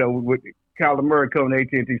December, with Kyler Murray coming to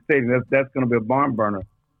AT&T Stadium, that's going to be a barn burner.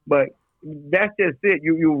 But that's just it.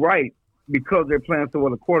 You're right because they're playing so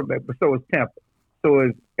well at quarterback. But so is Tampa, so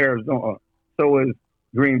is Arizona, so is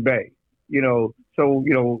Green Bay.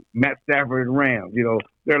 So Matt Stafford and Rams.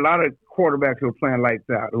 There are a lot of quarterbacks who are playing lights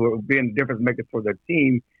out, who are being difference makers for their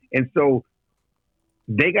team, and so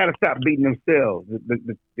they got to stop beating themselves.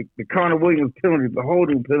 The Connor Williams penalties, the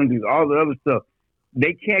holding penalties, all the other stuff.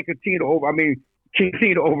 They can't continue to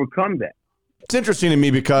overcome that. It's interesting to me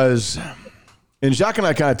because, and Jacques and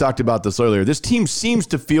I kind of talked about this earlier, this team seems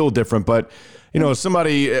to feel different, but,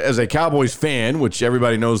 somebody as a Cowboys fan, which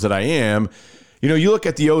everybody knows that I am, you look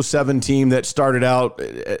at the 2007 team that started out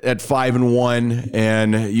at 5-1,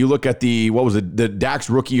 and you look at the Dak's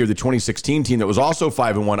rookie year, the 2016 team that was also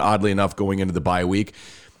 5-1, oddly enough, going into the bye week.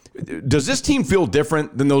 Does this team feel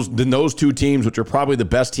different than those two teams, which are probably the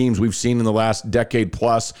best teams we've seen in the last decade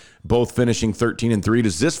plus, both finishing 13-3?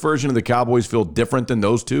 Does this version of the Cowboys feel different than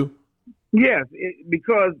those two? Yes,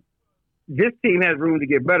 because this team has room to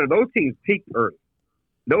get better. Those teams peaked early.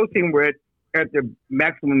 Those teams were at their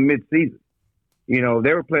maximum midseason.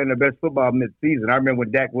 They were playing their best football midseason. I remember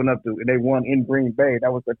when Dak went up to, they won in Green Bay.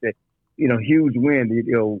 That was such a, huge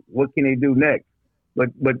win. What can they do next? But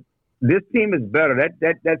this team is better.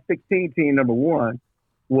 That 16 team, number one,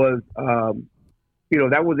 was,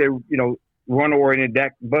 that was a, run-oriented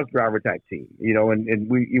Dak bus driver type team, and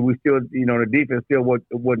we still, the defense still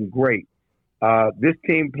wasn't great. This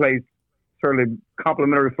team plays certainly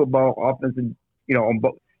complementary football, offense, and, on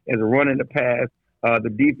both, as a run and a pass. The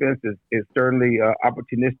defense is certainly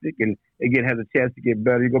opportunistic and, again, has a chance to get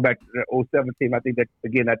better. You go back to the 2007 team, I think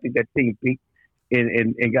that team peaked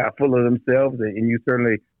and got full of themselves, and you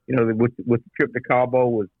certainly, with the trip to Cabo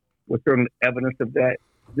was certainly evidence of that.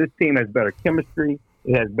 This team has better chemistry.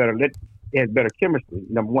 It has better chemistry.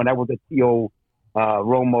 Number one, that was the T.O.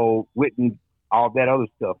 Romo, Witten, all that other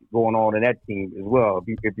stuff going on in that team as well,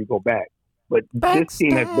 if you go back. But this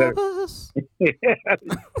team has better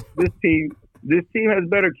This team has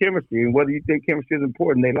better chemistry, and whether you think chemistry is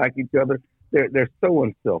important, they like each other. They're so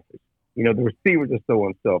unselfish. The receivers are so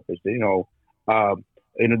unselfish. They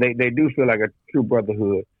do feel like a true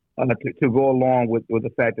brotherhood. to go along with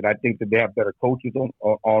the fact that I think that they have better coaches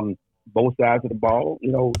on both sides of the ball.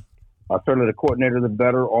 Certainly the coordinators are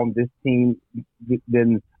better on this team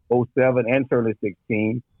than 07 and certainly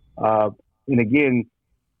 16. And again,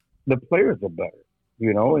 the players are better,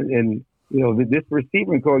 and this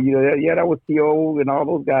receiving core, that was T.O. and all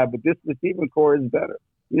those guys, but this receiving core is better.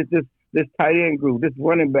 This tight end group, this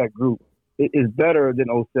running back group is better than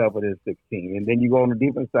 07 and 16. And then you go on the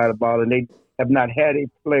defense side of the ball, and they have not had a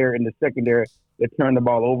player in the secondary that turned the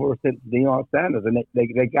ball over since Deion Sanders, and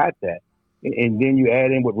they got that. And then you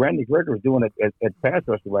add in what Randy Gregory is doing at pass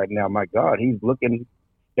rusher right now. My God, he's looking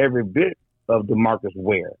every bit of DeMarcus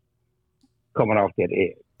Ware coming off that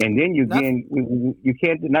edge. And then you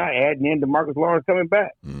can't deny adding in DeMarcus Lawrence coming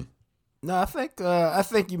back. No, I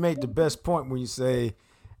think you made the best point when you say,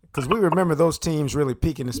 because we remember those teams really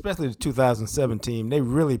peaking, especially the 2007 team. They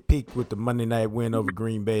really peaked with the Monday night win over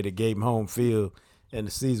Green Bay that gave them home field, and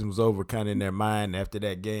the season was over kind of in their mind after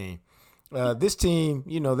that game. This team,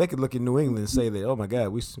 they could look at New England and say that, oh, my God,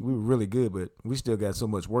 we were really good, but we still got so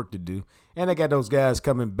much work to do. And they got those guys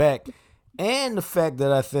coming back. And the fact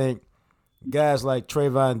that I think guys like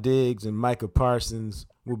Trayvon Diggs and Micah Parsons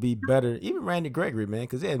will be better. Even Randy Gregory, man,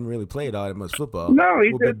 because they hadn't really played all that much football. No,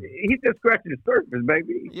 he's just scratching the surface,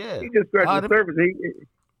 baby. Yeah. He just scratching the surface.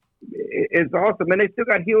 It's awesome. And they still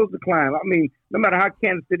got hills to climb. I mean, no matter how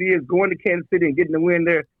Kansas City is, going to Kansas City and getting the win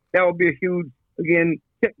there, that would be a huge, again,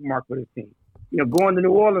 check mark for this team. Going to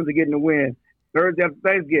New Orleans and getting the win Thursday after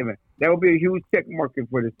Thanksgiving, that would be a huge check marker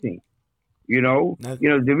for this team.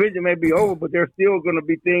 The division may be over, but there's still going to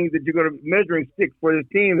be things that you're going to measuring stick for this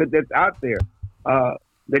team that's out there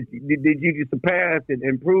that you surpass and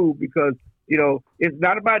improve because, it's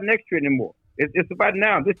not about next year anymore. It's about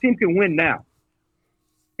now. This team can win now.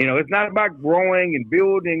 It's not about growing and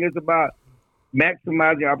building. It's about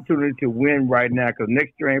maximizing opportunity to win right now because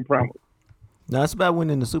next year ain't promised. No, it's about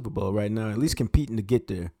winning the Super Bowl right now, at least competing to get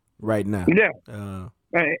there right now. Yeah.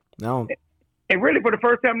 And really, for the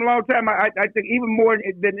first time in a long time, I think even more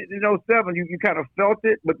than in 07, you kind of felt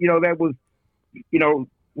it. But, that was,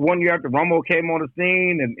 1 year after Romo came on the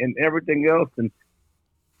scene and everything else. And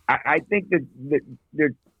I think that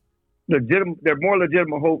there are more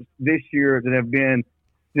legitimate hopes this year than have been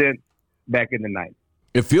since back in the 90s.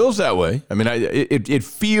 It feels that way. I mean, it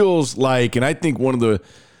feels like, and I think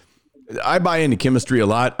I buy into chemistry a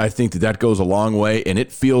lot. I think that goes a long way, and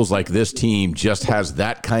it feels like this team just has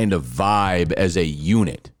that kind of vibe as a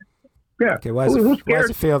unit. Yeah. Okay, why does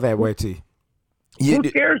it feel that way to you? Who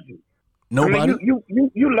scares you? Nobody. I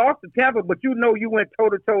mean, you lost to Tampa, but you went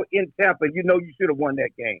toe-to-toe in Tampa. You should have won that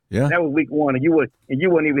game. Yeah. That was week 1, and you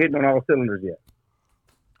weren't even hitting on all cylinders yet.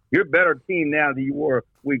 You're a better team now than you were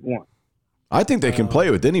week 1. I think they can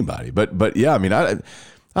play with anybody, but yeah, I mean, I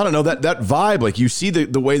don't know, that vibe, like you see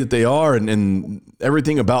the way that they are and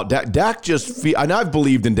everything about Dak. Dak and I've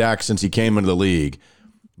believed in Dak since he came into the league,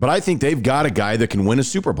 but I think they've got a guy that can win a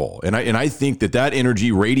Super Bowl. And I think that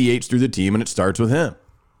energy radiates through the team and it starts with him.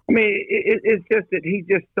 I mean, it's just that he's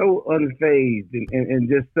just so unfazed and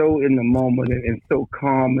just so in the moment and so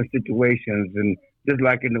calm in situations. And just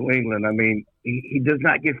like in New England, I mean, he does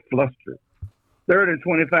not get flustered. 3rd and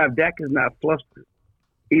 25, Dak is not flustered.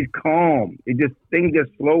 He's calm. Things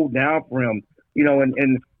just slow down for him,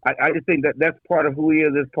 and I just think that's part of who he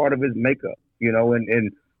is. It's part of his makeup,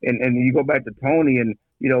 and you go back to Tony and,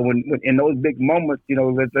 when in those big moments,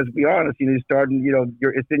 let's be honest, you're starting,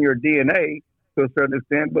 it's in your DNA to a certain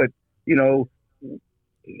extent, but,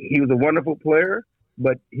 he was a wonderful player,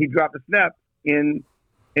 but he dropped a snap in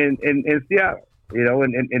Seattle,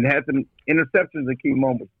 and had some interceptions in key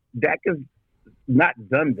moments. Dak has not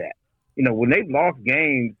done that. When they lost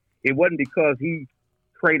games, it wasn't because he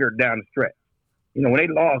cratered down the stretch. When they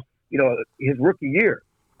lost, his rookie year,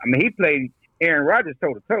 I mean, he played Aaron Rodgers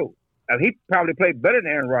toe-to-toe. He probably played better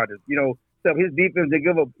than Aaron Rodgers. So his defense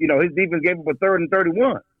gave up a 3rd and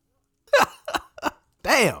 31.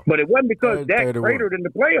 Damn. But it wasn't because Dak cratered in the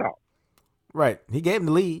playoffs. Right. He gave him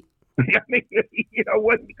the lead. I mean, it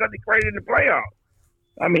wasn't because he cratered in the playoffs.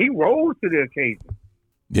 I mean, he rose to the occasion.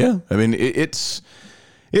 Yeah. I mean, it's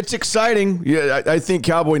exciting. Yeah, I think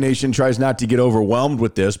Cowboy Nation tries not to get overwhelmed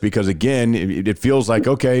with this because, again, it feels like,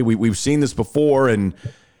 okay, we've seen this before, and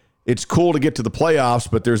it's cool to get to the playoffs,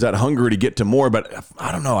 but there's that hunger to get to more. But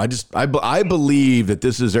I don't know. I believe that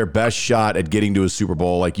this is their best shot at getting to a Super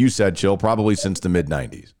Bowl, like you said, Chill, probably since the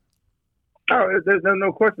mid-'90s. Oh, there's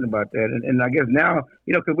no question about that. And I guess now,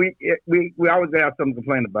 because we always got to have something to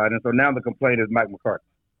complain about. And so now the complaint is Mike McCarthy.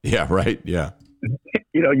 Yeah, right. Yeah.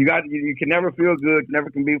 You can never feel good. You never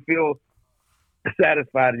can feel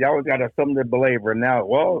satisfied. You always got to have something to belabor. And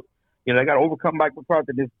now, they got to overcome Mike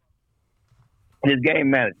McCarthy. his game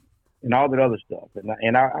management and all that other stuff.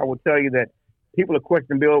 And I will tell you that people are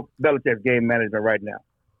questioning Bill Belichick's game management right now,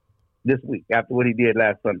 this week, after what he did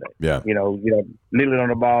last Sunday. Yeah. Kneeling on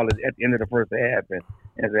the ball at the end of the first half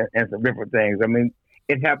and some different things. I mean,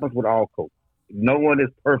 it happens with all coaches. No one is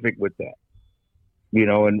perfect with that. We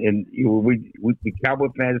Cowboy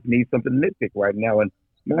fans need something to nitpick right now, and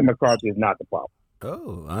Mike McCarthy is not the problem.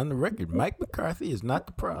 Oh, on the record, Mike McCarthy is not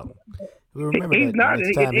the problem. We remember he's that not,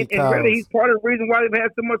 next time he calls. really, he's part of the reason why they've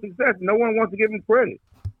had so much success. No one wants to give him credit.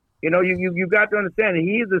 You got to understand that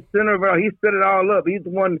he is the center of it all. He set it all up. He's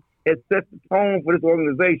the one that sets the tone for this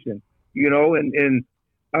organization.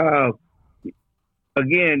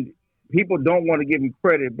 Again, people don't want to give him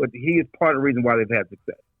credit, but he is part of the reason why they've had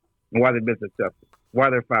success and why they've been successful,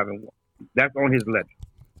 why they're 5-1. That's on his ledger.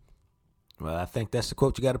 Well, I think that's the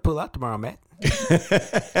quote you got to pull out tomorrow, Matt.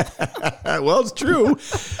 Well, it's true.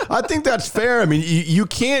 I think that's fair. I mean, you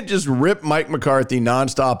can't just rip Mike McCarthy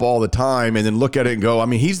nonstop all the time and then look at it and go, I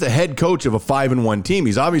mean, he's the head coach of a 5-1 team.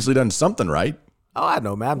 He's obviously done something right. Oh, I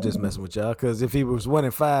know, man. I'm just messing with y'all because if he was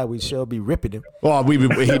 1-5, we'd sure be ripping him. Well,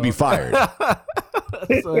 he'd be fired.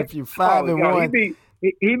 So if you're 5-1,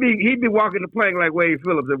 he'd be walking the plank like Wade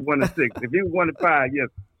Phillips at 1-6. If he was 1-5, yes,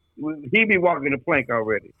 he'd be walking the plank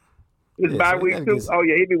already. It's bye week too. Oh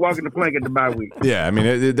yeah, he'd be walking the plank at the bye week. Yeah, I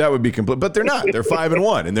mean that would be complete, but they're not. They're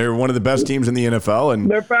 5-1, and they're one of the best teams in the NFL.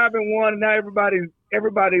 And they're 5-1, and now everybody's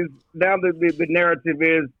now the narrative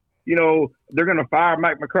is they're going to fire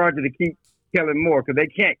Mike McCarthy to keep Kellen Moore because they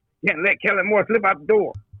can't let Kellen Moore slip out the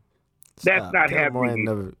door. That's not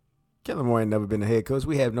happening. Kellen Moore ain't never been a head coach.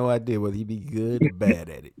 We have no idea whether he'd be good or bad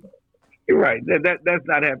at it. You're right. That's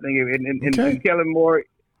not happening. And Kellen Moore,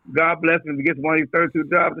 God bless him, he gets one of these 32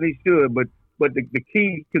 jobs, and he should. But the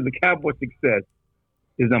key to the Cowboys' success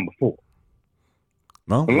is number 4.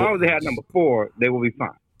 Well, as long as they have number 4, they will be fine.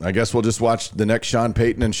 I guess we'll just watch the next Sean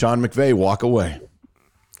Payton and Sean McVay walk away.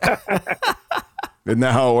 Isn't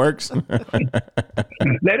that how it works?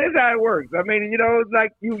 That is how it works. I mean, it's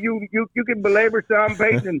like you can belabor Sean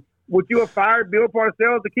Payton. Would you have fired Bill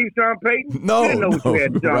Parcells to keep Sean Payton? No, you didn't know what you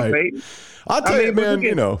had, Sean Payton. I'll tell you,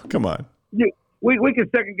 man. Come on. We can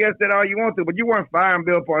second guess that all you want to, but you weren't firing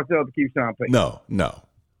Bill Parcells to keep Sean Payton. No, of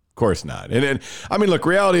course not. And I mean, look,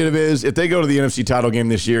 reality of it is, if they go to the NFC title game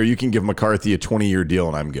this year, you can give McCarthy a 20-year deal,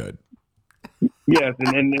 and I'm good. Yes,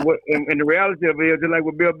 and the reality of it is, just like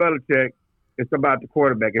with Bill Belichick, it's about the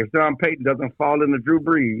quarterback. If Sean Payton doesn't fall into Drew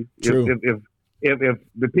Brees, if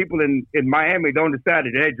the people in Miami don't decide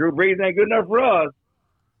that, hey, Drew Brees ain't good enough for us,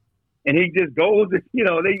 and he just goes,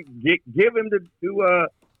 they give him to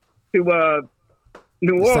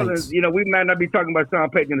New Orleans, Saints. We might not be talking about Sean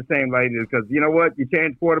Payton in the same light because you know what? You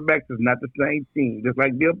change quarterbacks, it's not the same team. Just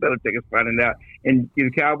like Bill Belichick is finding out, and the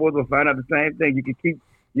Cowboys will find out the same thing.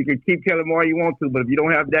 You can keep Kellen Moore you want to, but if you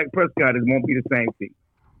don't have Dak Prescott, it won't be the same team.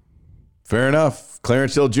 Fair enough.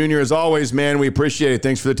 Clarence Hill Jr., as always, man, we appreciate it.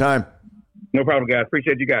 Thanks for the time. No problem, guys.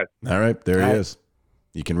 Appreciate you guys. All right, there he is.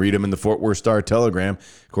 You can read him in the Fort Worth Star-Telegram,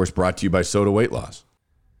 of course, brought to you by Soda Weight Loss.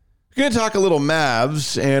 We're going to talk a little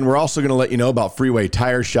Mavs, and we're also going to let you know about Freeway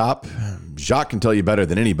Tire Shop. Jacques can tell you better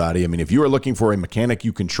than anybody. I mean, if you are looking for a mechanic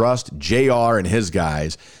you can trust, JR and his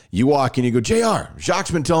guys, you walk in, you go, JR,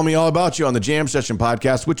 Jacques' been telling me all about you on the Jam Session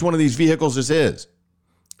podcast. Which one of these vehicles is his?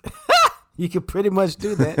 You can pretty much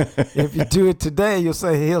do that. If you do it today, he'll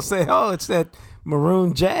say, oh, it's that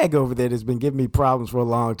maroon Jag over there that's been giving me problems for a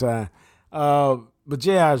long time. But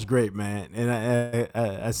JR is great, man. And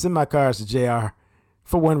I send my cars to JR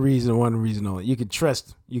for one reason only. You can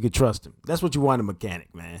trust him. That's what you want in a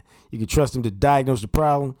mechanic, man. You can trust him to diagnose the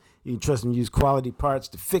problem. You can trust him to use quality parts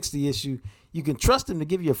to fix the issue. You can trust him to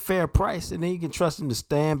give you a fair price, and then you can trust him to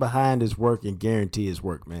stand behind his work and guarantee his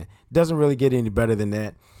work, man. Doesn't really get any better than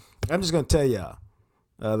that. I'm just going to tell y'all,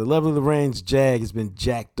 the level of the range Jag has been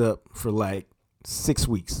jacked up for like 6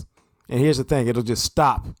 weeks. And here's the thing. It'll just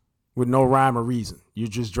stop with no rhyme or reason. You're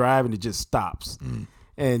just driving, it just stops.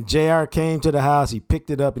 And JR came to the house, he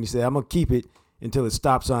picked it up, and he said, I'm going to keep it until it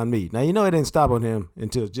stops on me. Now, it didn't stop on him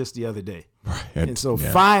until just the other day. Right. And so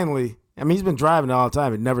finally, he's been driving all the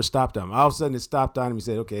time. It never stopped on him. All of a sudden, it stopped on him. He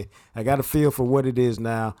said, okay, I got a feel for what it is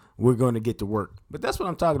now. We're going to get to work. But that's what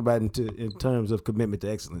I'm talking about in terms of commitment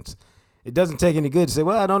to excellence. It doesn't take any good to say,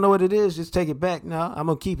 well, I don't know what it is. Just take it back. No, I'm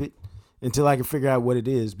going to keep it until I can figure out what it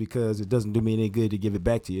is because it doesn't do me any good to give it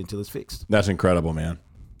back to you until it's fixed. That's incredible, man.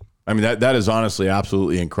 I mean, that is honestly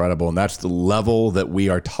absolutely incredible. And that's the level that we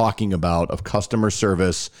are talking about of customer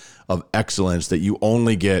service, of excellence that you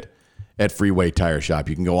only get at Freeway Tire Shop.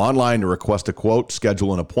 You can go online to request a quote,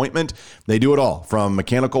 schedule an appointment. They do it all, from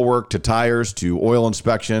mechanical work to tires to oil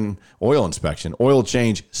inspection, oil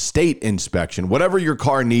change, state inspection, whatever your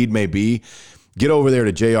car need may be. Get over there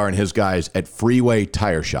to JR and his guys at Freeway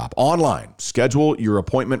Tire Shop. Online, schedule your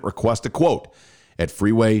appointment, request a quote at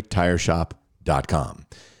freewaytireshop.com.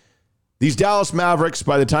 These Dallas Mavericks,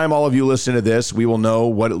 by the time all of you listen to this, we will know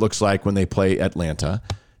what it looks like when they play Atlanta.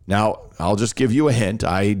 Now, I'll just give you a hint.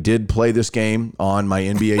 I did play this game on my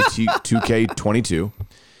NBA 2K22.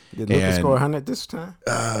 Did Luka score 100 this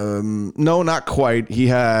time? No, not quite. He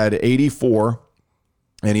had 84,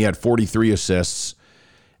 and he had 43 assists.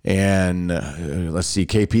 And let's see,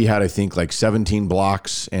 KP had, I think, like 17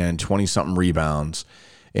 blocks and 20-something rebounds.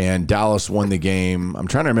 And Dallas won the game. I'm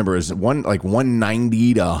trying to remember, is it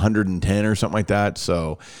 190 to 110 or something like that?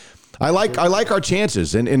 So I like our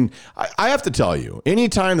chances. And I have to tell you,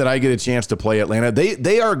 anytime that I get a chance to play Atlanta,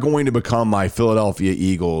 they are going to become my Philadelphia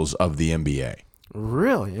Eagles of the NBA.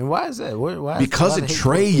 Really? And why is that? Why because of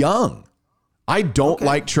Trae Young. I don't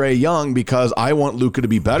like Trae Young because I want Luka to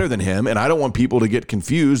be better than him, and I don't want people to get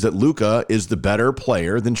confused that Luka is the better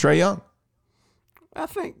player than Trae Young. I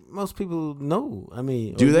think most people know. I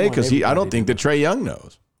mean, do they? Because I don't think that Trae Young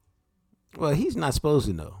knows. Well, he's not supposed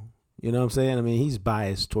to know. You know what I'm saying? I mean, he's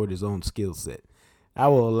biased toward his own skill set. I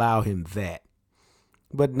will allow him that.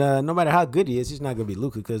 But no matter how good he is, he's not going to be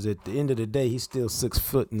Luka because at the end of the day, he's still 6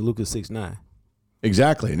 foot and Luka's 6'9".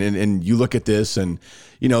 Exactly. And you look at this and,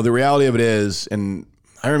 you know, the reality of it is, and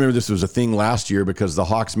I remember this was a thing last year because the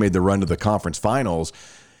Hawks made the run to the conference finals.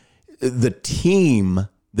 The team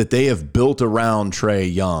that they have built around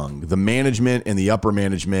Trae Young, the management and the upper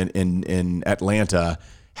management in Atlanta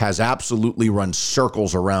has absolutely run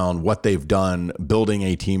circles around what they've done building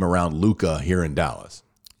a team around Luka here in Dallas.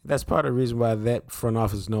 That's part of the reason why that front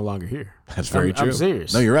office is no longer here. That's very true. I'm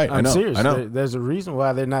serious. No, you're right. I'm serious. I know. There's a reason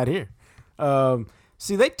why they're not here.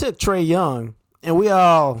 See, they took Trae Young, and we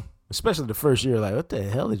all, especially the first year, like, what the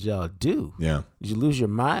hell did y'all do? Yeah. Did you lose your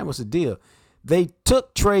mind? What's the deal? They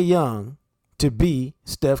took Trae Young to be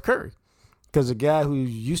Steph Curry because a guy who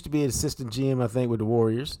used to be an assistant GM, I think, with the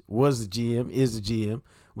Warriors, was the GM, is the GM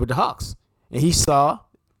with the Hawks. And he saw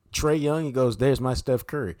Trae Young. He goes, there's my Steph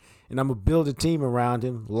Curry. And I'm going to build a team around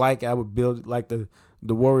him like I would build, like the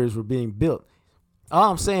Warriors were being built. All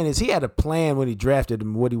I'm saying is he had a plan when he drafted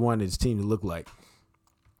him, what he wanted his team to look like.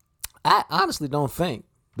 I honestly don't think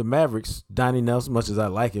the Mavericks, Donnie Nelson, much as I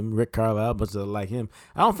like him, Rick Carlisle, much as I like him,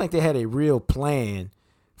 I don't think they had a real plan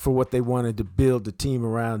for what they wanted to build the team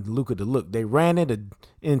around Luka to look. They ran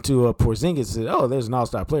into a Porzingis and said, oh, there's an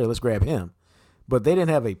all-star player, let's grab him. But they didn't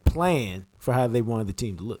have a plan for how they wanted the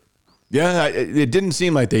team to look. Yeah, it didn't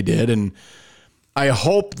seem like they did, and I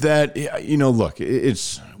hope that, you know, look,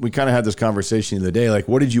 we kind of had this conversation the other day, like,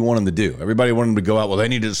 what did you want them to do? Everybody wanted them to go out, well, they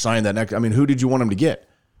needed to sign that next. I mean, who did you want them to get?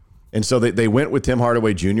 And so they went with Tim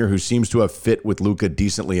Hardaway Jr., who seems to have fit with Luka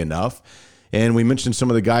decently enough. And we mentioned some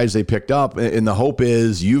of the guys they picked up, and the hope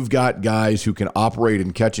is you've got guys who can operate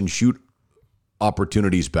and catch and shoot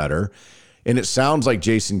opportunities better. And it sounds like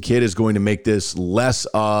Jason Kidd is going to make this less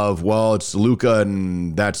of, well, it's Luka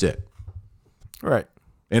and that's it. Right.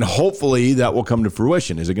 And hopefully that will come to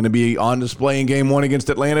fruition. Is it going to be on display in game 1 against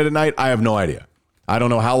Atlanta tonight? I have no idea. I don't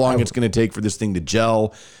know how long it's going to take for this thing to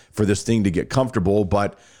gel, for this thing to get comfortable.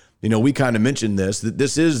 But, you know, we kind of mentioned that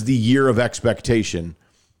this is the year of expectation.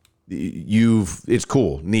 It's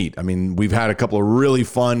cool, neat. I mean, we've had a couple of really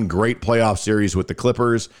fun, great playoff series with the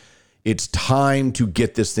Clippers. It's time to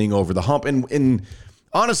get this thing over the hump. And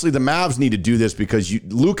honestly, the Mavs need to do this because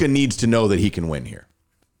Luka needs to know that he can win here.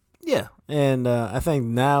 Yeah, and I think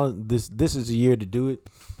now this is the year to do it.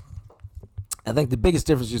 I think the biggest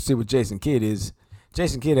difference you see with Jason Kidd is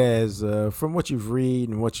Jason Kidd has, from what you've read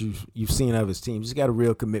and what you've seen of his team, he's got a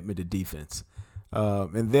real commitment to defense.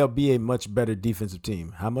 And they'll be a much better defensive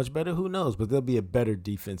team. How much better? Who knows? But they'll be a better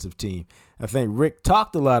defensive team. I think Rick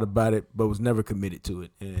talked a lot about it, but was never committed to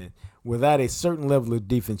it. And without a certain level of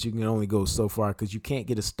defense, you can only go so far because you can't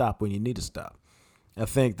get a stop when you need a stop. I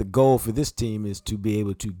think the goal for this team is to be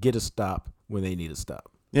able to get a stop when they need a stop.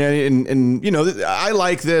 Yeah, and you know, I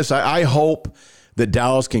like this. I hope that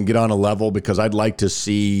Dallas can get on a level because I'd like to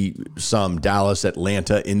see some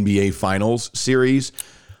Dallas-Atlanta NBA Finals series.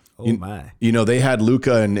 Oh, my. You know, they had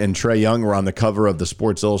Luka and Trae Young were on the cover of the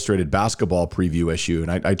Sports Illustrated basketball preview issue,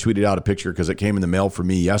 and I tweeted out a picture because it came in the mail for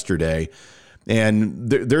me yesterday. And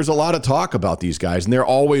there's a lot of talk about these guys, and they're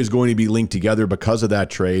always going to be linked together because of that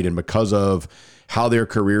trade and because of how their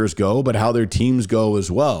careers go, but how their teams go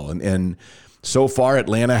as well. And so far,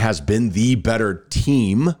 Atlanta has been the better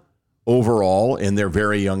team overall in their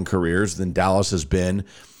very young careers than Dallas has been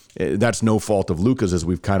That's no fault of Luka's, as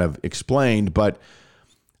we've kind of explained. But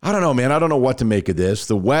I don't know, man. I don't know what to make of this.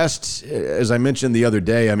 The West, as I mentioned the other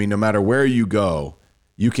day, I mean, no matter where you go,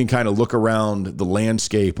 you can kind of look around the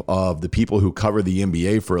landscape of the people who cover the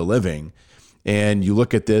NBA for a living, and you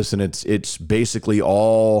look at this, and it's basically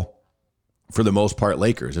all, for the most part,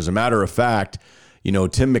 Lakers. As a matter of fact, you know,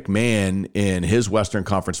 Tim McMahon in his Western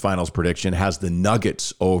Conference Finals prediction has the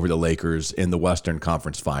Nuggets over the Lakers in the Western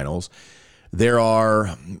Conference Finals. There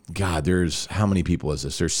are, God, there's, how many people is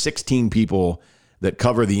this? There's 16 people that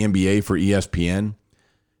cover the NBA for ESPN.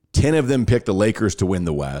 10 of them picked the Lakers to win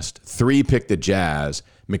the West. 3 picked the Jazz.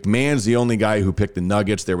 McMahon's the only guy who picked the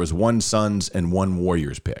Nuggets. There was 1 Suns and 1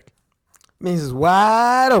 Warriors pick. Means it's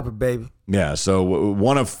wide open, baby. Yeah, so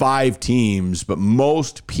one of 5 teams, but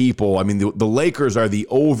most people, I mean, the Lakers are the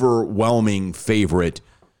overwhelming favorite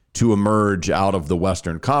to emerge out of the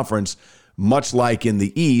Western Conference, much like in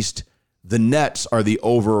the East, the Nets are the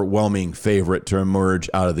overwhelming favorite to emerge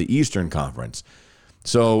out of the Eastern Conference.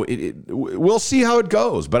 So we'll see how it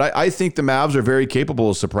goes, but I think the Mavs are very capable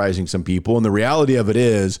of surprising some people, and the reality of it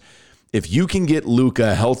is, if you can get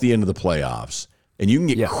Luka healthy into the playoffs, and you can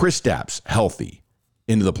get Kristaps healthy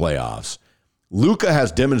into the playoffs, Luka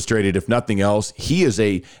has demonstrated, if nothing else, he is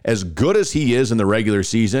as good as he is in the regular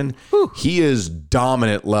season, he is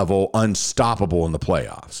dominant level, unstoppable in the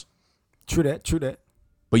playoffs. True that.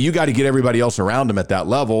 But you got to get everybody else around him at that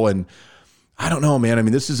level, and I don't know, man. I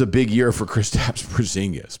mean, this is a big year for Kristaps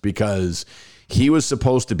Porzingis because he was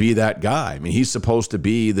supposed to be that guy. I mean, he's supposed to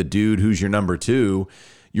be the dude who's your number 2,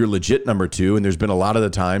 your legit number 2, and there's been a lot of the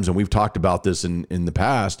times, and we've talked about this in the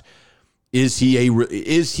past, is he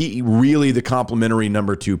really the complementary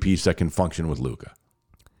number 2 piece that can function with Luka?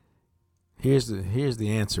 Here's the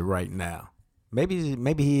answer right now. Maybe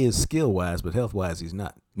he is skill-wise, but health-wise he's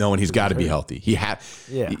not. No, and he's got to be healthy.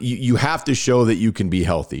 You have to show that you can be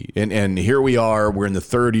healthy. And here we are, we're in the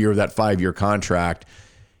 3rd year of that 5-year contract,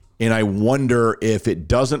 and I wonder if it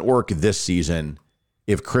doesn't work this season,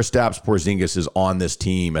 if Kristaps Porzingis is on this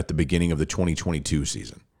team at the beginning of the 2022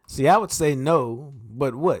 season. See, I would say no,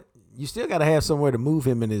 but what? You still got to have somewhere to move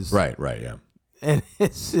him in his... Right, yeah. And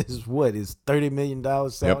it's his $30 million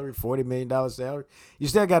salary, $40 million salary. You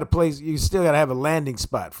still got a place, you still got to have a landing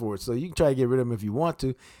spot for it. So you can try to get rid of him if you want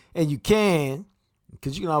to. And you can,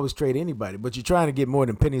 because you can always trade anybody, but you're trying to get more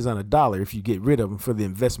than pennies on a dollar if you get rid of him for the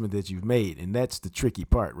investment that you've made. And that's the tricky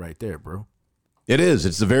part right there, bro. It is.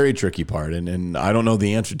 It's the very tricky part. And I don't know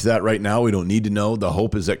the answer to that right now. We don't need to know. The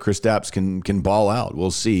hope is that Kristaps can ball out. We'll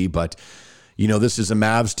see. But, you know, this is a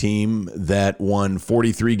Mavs team that won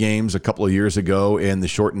 43 games a couple of years ago in the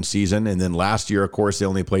shortened season. And then last year, of course, they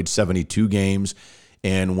only played 72 games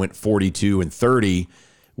and went 42-30,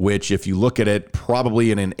 which if you look at it,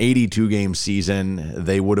 probably in an 82-game season,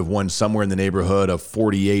 they would have won somewhere in the neighborhood of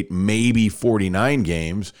 48, maybe 49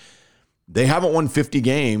 games. They haven't won 50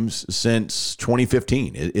 games since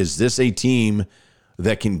 2015. Is this a team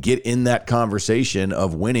that can get in that conversation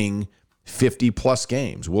of winning 50-plus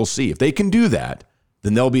games? We'll see. If they can do that,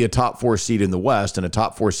 then they'll be a top 4 seed in the West, and a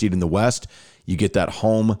top 4 seed in the West, you get that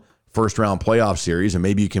home first-round playoff series, and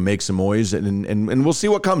maybe you can make some noise, and we'll see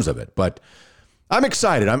what comes of it. But I'm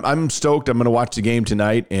excited. I'm stoked. I'm going to watch the game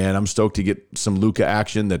tonight, and I'm stoked to get some Luka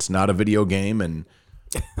action that's not a video game, and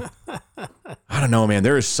I don't know, man.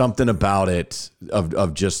 There is something about it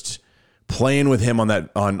of just playing with him on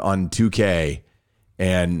 2K.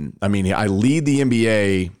 And I mean, I lead the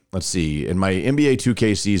NBA. Let's see, in my NBA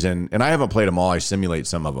 2K season, and I haven't played them all. I simulate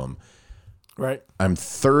some of them. Right. I'm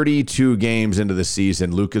 32 games into the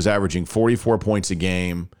season. Luka's averaging 44 points a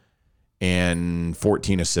game and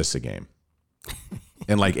 14 assists a game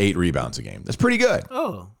and like 8 rebounds a game. That's pretty good.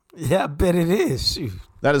 Oh, yeah, I bet it is. Shoot.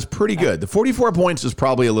 That is pretty good. The 44 points is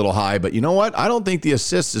probably a little high, but you know what? I don't think the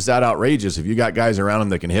assists is that outrageous if you got guys around him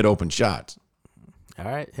that can hit open shots. All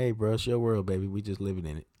right. Hey, bro, it's your world, baby. We just living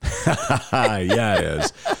in it. Yeah, it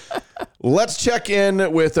is. Let's check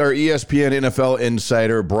in with our ESPN NFL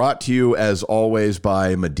Insider, brought to you, as always,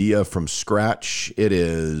 by Medea from Scratch. It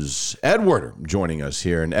is Ed Werder joining us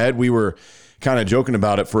here. And, Ed, we were kind of joking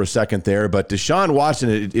about it for a second there, but Deshaun Watson,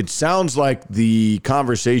 it sounds like the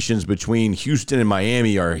conversations between Houston and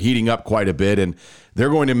Miami are heating up quite a bit, and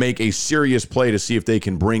they're going to make a serious play to see if they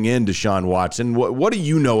can bring in Deshaun Watson. What do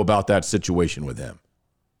you know about that situation with him?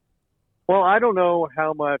 Well, I don't know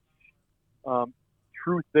how much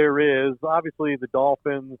truth there is. Obviously, the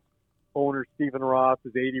Dolphins owner, Stephen Ross,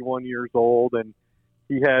 is 81 years old, and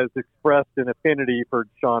he has expressed an affinity for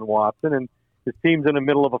Deshaun Watson, and his team's in the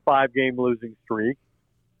middle of a 5-game losing streak.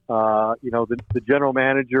 The general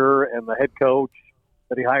manager and the head coach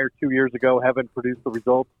that he hired 2 years ago haven't produced the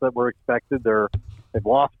results that were expected. They're They've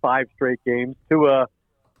lost 5 straight games. Tua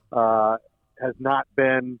has not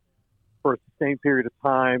been, for a sustained period of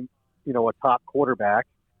time, a top quarterback.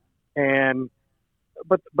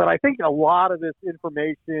 But I think a lot of this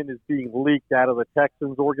information is being leaked out of the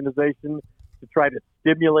Texans organization to try to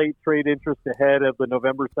stimulate trade interest ahead of the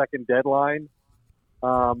November 2nd deadline.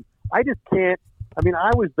 I just can't. I mean,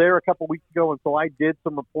 I was there a couple weeks ago, and so I did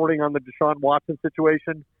some reporting on the Deshaun Watson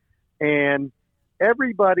situation, and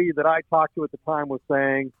everybody that I talked to at the time was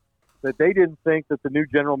saying that they didn't think that the new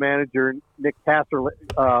general manager, Nick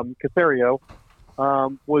Caserio,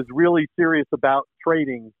 was really serious about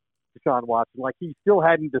trading Deshaun Watson. Like, he still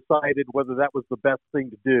hadn't decided whether that was the best thing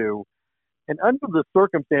to do. And under the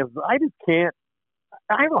circumstances, I just can't.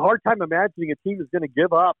 I have a hard time imagining a team is going to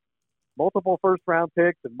give up multiple first-round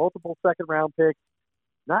picks and multiple second-round picks,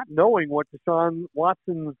 not knowing what Deshaun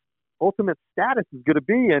Watson's ultimate status is going to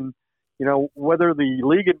be, and whether the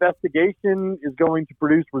league investigation is going to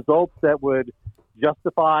produce results that would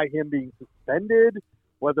justify him being suspended,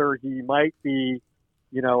 whether he might be,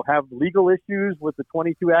 have legal issues with the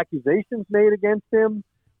 22 accusations made against him.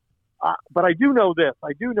 But I do know this.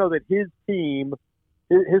 I do know that his team,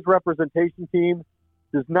 his representation team,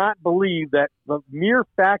 does not believe that the mere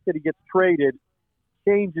fact that he gets traded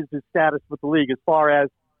changes his status with the league. As far as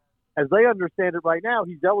they understand it right now,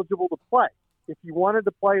 he's eligible to play. If he wanted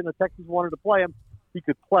to play and the Texans wanted to play him, he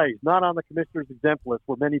could play. He's not on the commissioner's exempt list,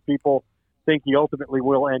 where many people think he ultimately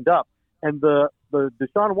will end up. And the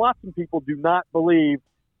Deshaun Watson people do not believe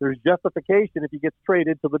there's justification if he gets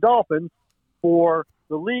traded to the Dolphins for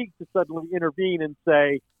the league to suddenly intervene and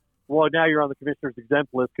say, well, now you're on the commissioner's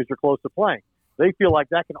exempt list because you're close to playing. They feel like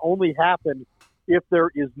that can only happen if there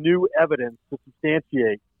is new evidence to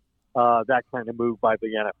substantiate that kind of move by the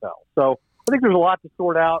NFL. So I think there's a lot to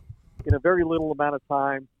sort out in a very little amount of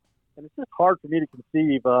time. And it's just hard for me to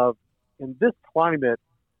conceive of, in this climate,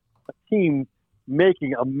 a team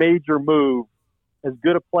making a major move as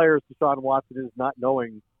good a player as Deshaun Watson is, not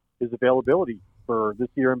knowing his availability for this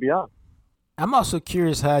year and beyond. I'm also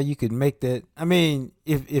curious how you could make that. I mean,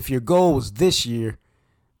 if your goal was this year,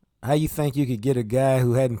 how you think you could get a guy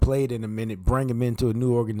who hadn't played in a minute, bring him into a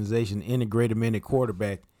new organization, integrate him in at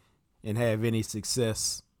quarterback, and have any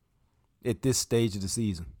success at this stage of the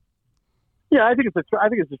season? Yeah, I think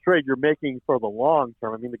it's a trade you're making for the long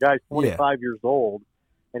term. I mean, the guy's 25 years old,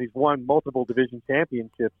 and he's won multiple division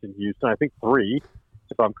championships in Houston. I think 3,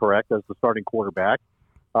 if I'm correct, as the starting quarterback.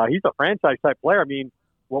 He's a franchise-type player. I mean,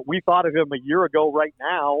 what we thought of him a year ago right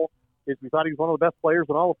now is we thought he was one of the best players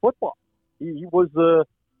in all of football. He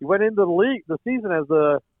went into the season as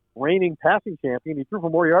the reigning passing champion. He threw for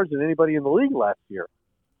more yards than anybody in the league last year.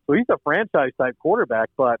 So he's a franchise-type quarterback,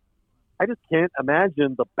 but I just can't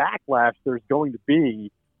imagine the backlash there's going to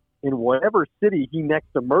be in whatever city he next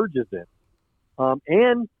emerges in.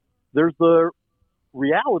 And there's the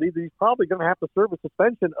reality that he's probably going to have to serve a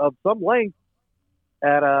suspension of some length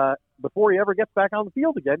before he ever gets back on the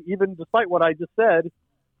field again, even despite what I just said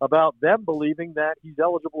about them believing that he's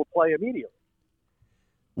eligible to play immediately.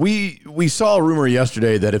 We saw a rumor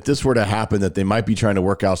yesterday that if this were to happen, that they might be trying to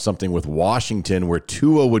work out something with Washington where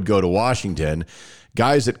Tua would go to Washington.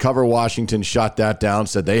 Guys that cover Washington shot that down,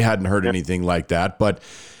 said they hadn't heard anything like that. But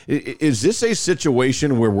is this a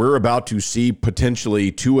situation where we're about to see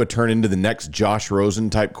potentially Tua turn into the next Josh Rosen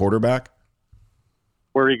type quarterback?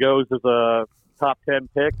 Where he goes as a top 10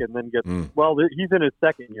 pick and then gets, well, he's in his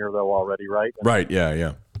second year though already, right? Right,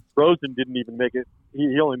 yeah. Rosen didn't even make it.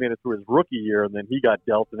 He only made it through his rookie year, and then he got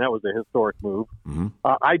dealt, and that was a historic move. Mm-hmm.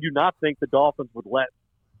 I do not think the Dolphins would let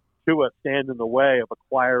Tua stand in the way of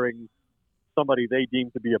acquiring somebody they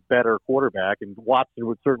deem to be a better quarterback, and Watson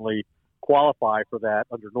would certainly qualify for that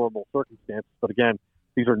under normal circumstances. But again,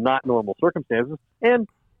 these are not normal circumstances. And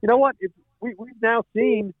you know what? We've now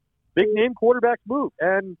seen big-name quarterbacks move,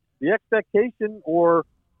 and the expectation, or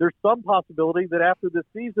there's some possibility that after this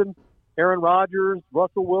season, Aaron Rodgers,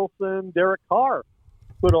 Russell Wilson, Derek Carr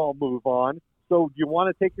could all move on. So do you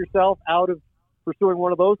want to take yourself out of pursuing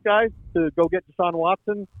one of those guys to go get Deshaun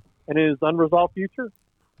Watson and his unresolved future?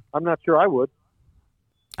 I'm not sure I would.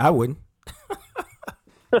 I wouldn't.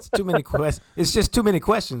 It's too many questions. It's just too many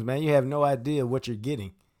questions, man. You have no idea what you're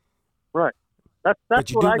getting. Right.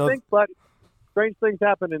 That's what I think, but strange things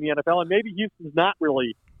happen in the NFL, and maybe Houston's not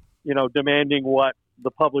really, demanding what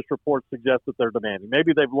the published reports suggest that they're demanding.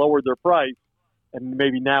 Maybe they've lowered their price, and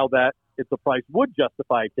maybe now that the price would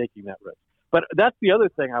justify taking that risk. But that's the other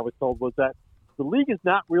thing I was told, was that the league is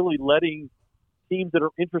not really letting teams that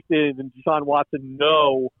are interested in Deshaun Watson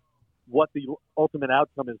know what the ultimate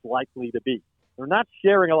outcome is likely to be. They're not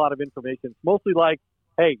sharing a lot of information. It's mostly like,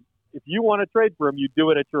 hey, if you want to trade for him, you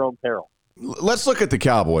do it at your own peril. let's look at the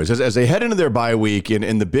Cowboys as they head into their bye week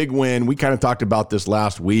and the big win. We kind of talked about this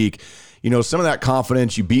last week. You know, some of that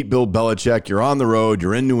confidence, you beat Bill Belichick, you're on the road,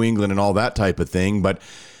 you're in New England and all that type of thing. But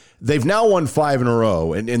they've now won 5 in a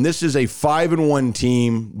row. And this is a 5-1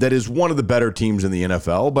 team that is one of the better teams in the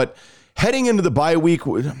NFL. But heading into the bye week,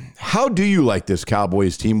 how do you like this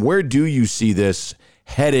Cowboys team? Where do you see this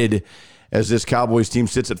headed as this Cowboys team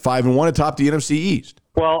sits at 5-1 atop the NFC East?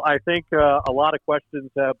 Well, I think a lot of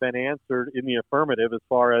questions have been answered in the affirmative as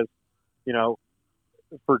far as, you know,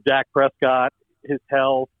 for Dak Prescott, his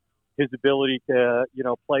health, his ability to, you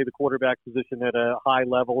know, play the quarterback position at a high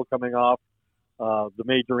level coming off the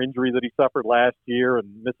major injury that he suffered last year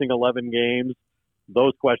and missing 11 games.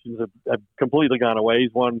 Those questions have completely gone away.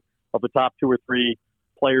 He's one of the top 2 or 3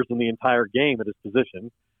 players in the entire game at his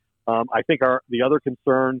position. I think the other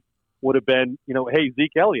concern would have been, you know, hey,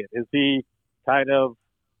 Zeke Elliott, is he kind of,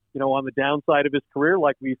 you know, on the downside of his career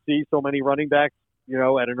like we see so many running backs, you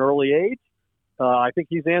know, at an early age? I think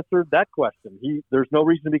he's answered that question. There's no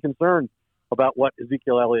reason to be concerned about what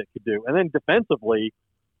Ezekiel Elliott could do. And then defensively,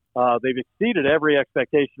 they've exceeded every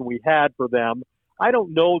expectation we had for them. I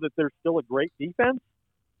don't know that they're still a great defense,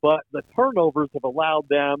 but the turnovers have allowed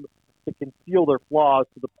them to conceal their flaws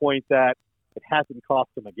to the point that it hasn't cost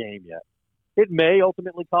them a game yet. It may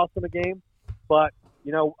ultimately cost them a game, but,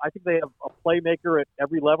 you know, I think they have a playmaker at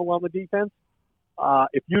every level on the defense.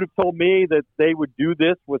 If you'd have told me that they would do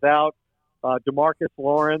this without DeMarcus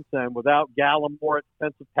Lawrence and without Gallimore at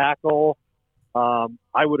defensive tackle,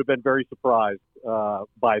 I would have been very surprised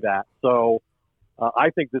by that. So I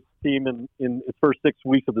think this team in its first 6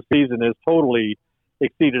 weeks of the season has totally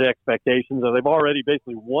exceeded expectations, and they've already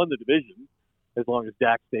basically won the division as long as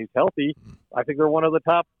Dak stays healthy. I think they're one of the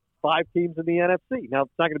top 5 teams in the NFC. Now,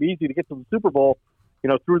 it's not going to be easy to get to the Super Bowl, you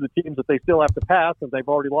know, through the teams that they still have to pass, and they've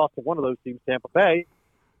already lost to one of those teams, Tampa Bay.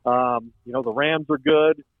 You know, the Rams are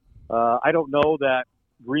good. I don't know that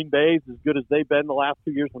Green Bay is as good as they've been the last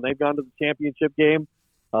 2 years when they've gone to the championship game,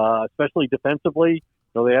 especially defensively.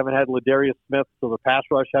 You know, they haven't had Ladarius Smith, so the pass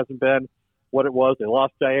rush hasn't been what it was. They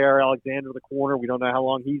lost Jair Alexander, the corner. We don't know how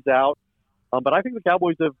long he's out. But I think the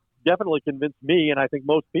Cowboys have definitely convinced me, and I think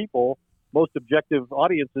most people, most objective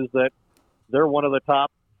audiences, that they're one of the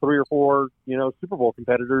top 3 or 4, you know, Super Bowl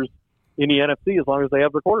competitors in the NFC as long as they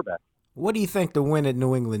have their quarterback. What do you think the win at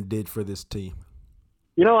New England did for this team?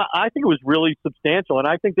 You know, I think it was really substantial, and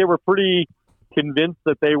I think they were pretty convinced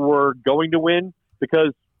that they were going to win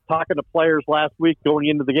because talking to players last week going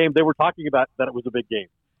into the game, they were talking about that it was a big game.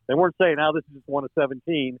 They weren't saying, "Now this is just 1 of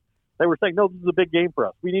 17." They were saying, "No, this is a big game for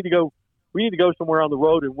us. We need to go somewhere on the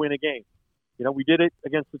road and win a game. You know, we did it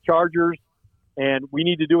against the Chargers, and we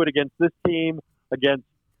need to do it against this team, against,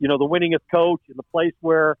 you know, the winningest coach in the place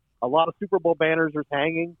where a lot of Super Bowl banners are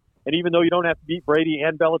hanging. And even though you don't have to beat Brady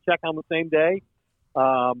and Belichick on the same day,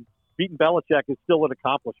 beating Belichick is still an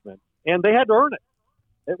accomplishment. And they had to earn it.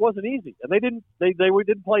 It wasn't easy. And they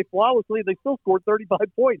didn't play flawlessly. They still scored 35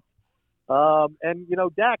 points. And, you know,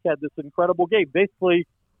 Dak had this incredible game. Basically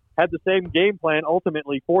had the same game plan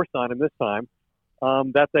ultimately forced on him this time,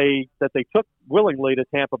 that they took willingly to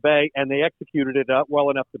Tampa Bay, and they executed it well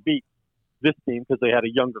enough to beat this team because they had a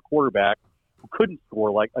younger quarterback who couldn't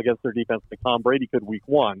score like against their defense like Tom Brady could week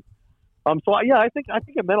 1. So yeah, I think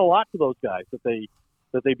it meant a lot to those guys that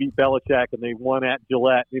they beat Belichick and they won at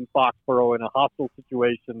Gillette in Foxborough in a hostile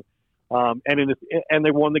situation, and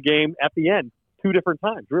they won the game at the end 2 different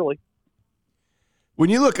times, really. When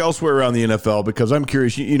you look elsewhere around the NFL, because I'm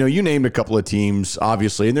curious, you know, you named a couple of teams,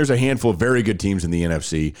 obviously, and there's a handful of very good teams in the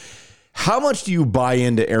NFC. How much do you buy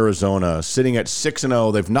into Arizona sitting at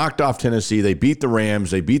 6-0? They've knocked off Tennessee. They beat the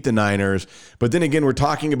Rams. They beat the Niners. But then again, we're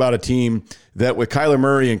talking about a team that with Kyler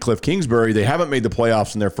Murray and Cliff Kingsbury, they haven't made the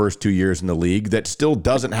playoffs in their first 2 years in the league, that still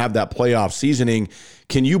doesn't have that playoff seasoning.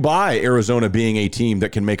 Can you buy Arizona being a team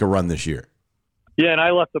that can make a run this year? Yeah, and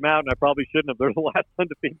I left them out, and I probably shouldn't have. They're the last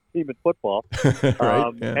undefeated team in football.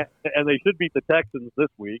 Right, yeah. And they should beat the Texans this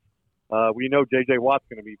week. We know J.J. Watt's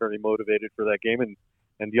going to be very motivated for that game,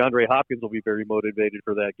 and DeAndre Hopkins will be very motivated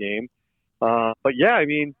for that game. But, yeah, I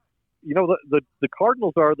mean, you know, the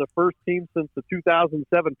Cardinals are the first team since the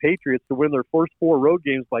 2007 Patriots to win their first 4 road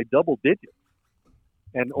games by double digits,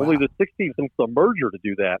 and only the 6th team since the merger to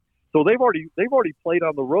do that. So they've already played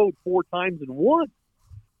on the road 4 times and won.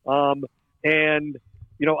 And,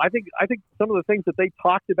 you know, I think some of the things that they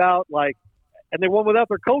talked about, like, and they won without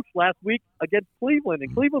their coach last week against Cleveland,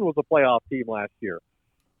 and Cleveland was a playoff team last year.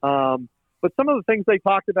 But some of the things they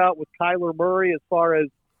talked about with Kyler Murray as far as,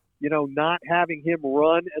 you know, not having him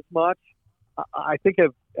run as much, I think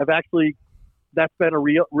have actually, that's been a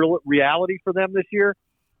real reality for them this year.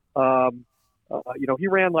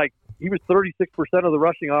 He was 36% of the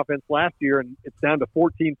rushing offense last year, and it's down to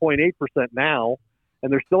 14.8% now,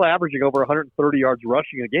 and they're still averaging over 130 yards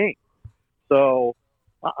rushing a game. So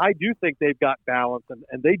I do think they've got balance,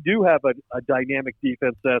 and they do have a dynamic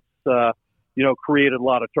defense that's, created a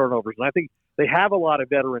lot of turnovers. And I think they have a lot of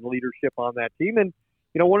veteran leadership on that team. And,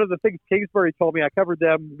 one of the things Kingsbury told me, I covered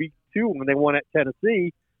them week 2 when they won at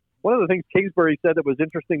Tennessee. One of the things Kingsbury said that was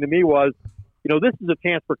interesting to me was, this is a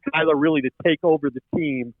chance for Kyler really to take over the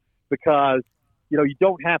team because, you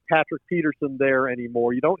don't have Patrick Peterson there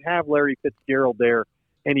anymore. You don't have Larry Fitzgerald there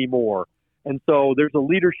anymore. And so there's a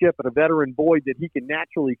leadership and a veteran void that he can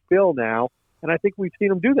naturally fill now. And I think we've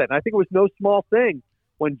seen him do that. And I think it was no small thing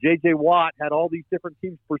when J.J. Watt had all these different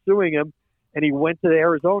teams pursuing him and he went to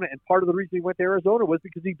Arizona. And part of the reason he went to Arizona was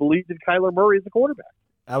because he believed in Kyler Murray as a quarterback.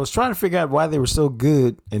 I was trying to figure out why they were so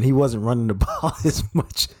good and he wasn't running the ball as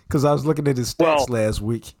much because I was looking at his stats last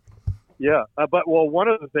week. Yeah. One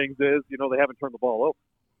of the things is, they haven't turned the ball over.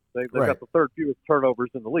 They've got the third fewest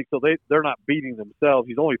turnovers in the league. So they're not beating themselves.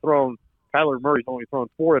 Kyler Murray's only thrown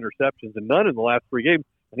 4 interceptions and none in the last 3 games,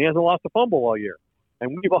 and he hasn't lost a fumble all year.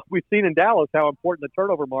 And we've seen in Dallas how important the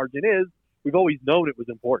turnover margin is. We've always known it was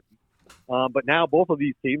important. But now both of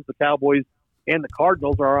these teams, the Cowboys and the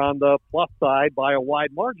Cardinals, are on the plus side by a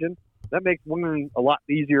wide margin. That makes winning a lot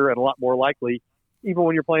easier and a lot more likely, even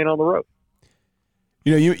when you're playing on the road.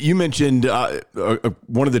 You mentioned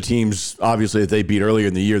one of the teams, obviously, that they beat earlier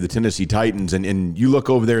in the year, the Tennessee Titans, and you look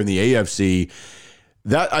over there in the AFC.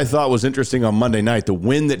 That I thought was interesting on Monday night, the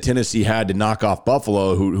win that Tennessee had to knock off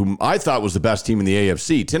Buffalo, whom I thought was the best team in the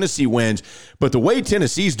AFC. Tennessee wins, but the way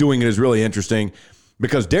Tennessee's doing it is really interesting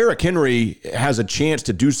because Derrick Henry has a chance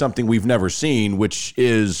to do something we've never seen, which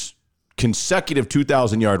is consecutive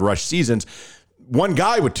 2,000-yard rush seasons. One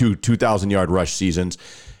guy with 2,000-yard rush seasons.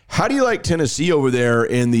 How do you like Tennessee over there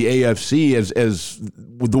in the AFC as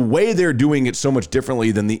the way they're doing it so much differently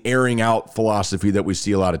than the airing out philosophy that we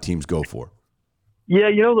see a lot of teams go for? Yeah,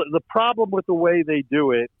 the problem with the way they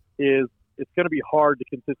do it is it's going to be hard to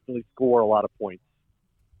consistently score a lot of points.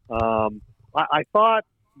 I thought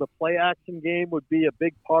the play action game would be a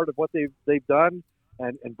big part of what they've done,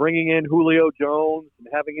 and bringing in Julio Jones and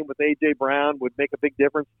having him with A.J. Brown would make a big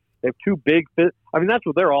difference. They have 2 big that's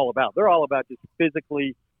what they're all about. They're all about just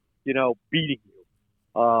physically, beating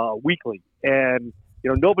you weekly. And,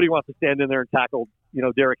 nobody wants to stand in there and tackle,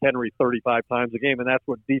 Derrick Henry 35 times a game, and that's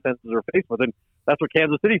what defenses are faced with. And that's what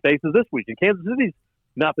Kansas City faces this week. And Kansas City's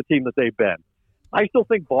not the team that they've been. I still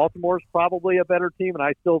think Baltimore's probably a better team, and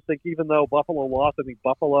I still think even though Buffalo lost, I think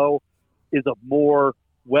Buffalo is a more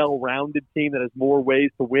well-rounded team that has more ways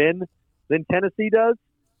to win than Tennessee does.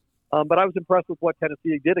 But I was impressed with what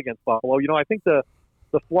Tennessee did against Buffalo. I think the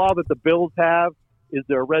flaw that the Bills have is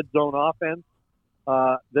their red zone offense.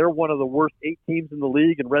 They're one of the worst 8 teams in the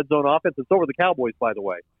league in red zone offense, and so are the Cowboys, by the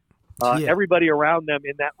way. Everybody around them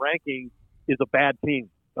in that ranking is a bad team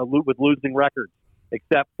with losing records,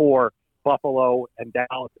 except for Buffalo and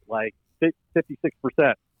Dallas at like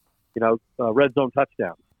 56%, red zone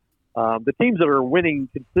touchdowns. The teams that are winning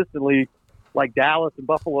consistently, like Dallas and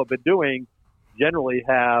Buffalo have been doing, generally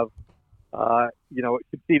have,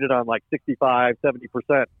 succeeded on like 65,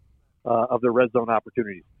 70% of their red zone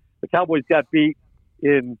opportunities. The Cowboys got beat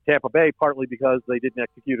in Tampa Bay partly because they didn't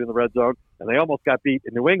execute in the red zone, and they almost got beat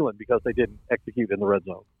in New England because they didn't execute in the red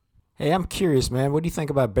zone. Hey, I'm curious, man. What do you think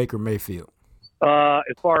about Baker Mayfield?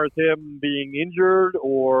 As far as him being injured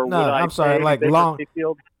or no, I'm sorry, like Baker long.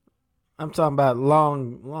 Mayfield? I'm talking about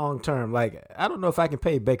long term. Like, I don't know if I can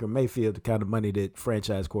pay Baker Mayfield the kind of money that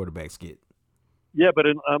franchise quarterbacks get. Yeah, but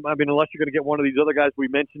unless you're going to get one of these other guys we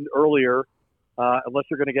mentioned earlier, unless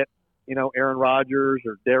you're going to get Aaron Rodgers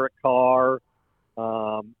or Derek Carr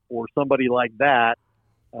or somebody like that,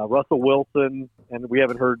 Russell Wilson, and we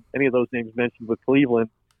haven't heard any of those names mentioned with Cleveland.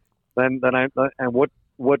 Then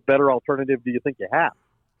what better alternative do you think you have?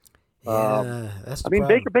 That's the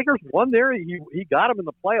problem. Baker's won there. He got him in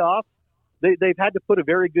the playoffs. They've had to put a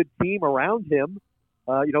very good team around him.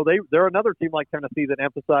 They're another team like Tennessee that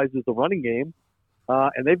emphasizes the running game,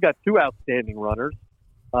 and they've got 2 outstanding runners.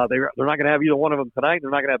 They're not going to have either one of them tonight.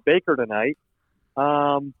 They're not going to have Baker tonight.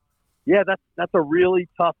 That's a really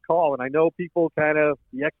tough call, and I know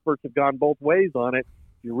the experts have gone both ways on it.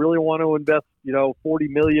 If you really want to invest, $40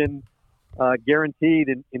 million guaranteed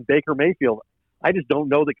in Baker Mayfield, I just don't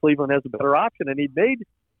know that Cleveland has a better option. And he made,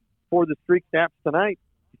 for the streak snaps tonight,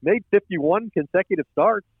 he's made 51 consecutive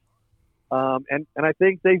starts. And I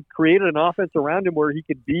think they've created an offense around him where he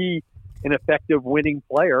could be an effective winning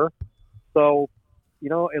player. So,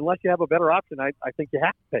 unless you have a better option, I think you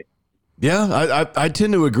have to pay. Yeah, I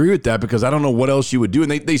tend to agree with that because I don't know what else you would do.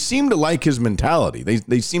 And they seem to like his mentality.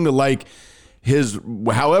 They seem to like his,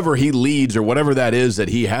 however he leads or whatever that is that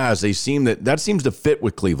he has. They seem that seems to fit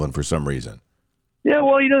with Cleveland for some reason. Yeah,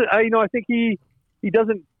 well, I think he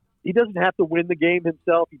doesn't have to win the game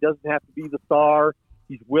himself. He doesn't have to be the star.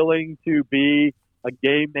 He's willing to be a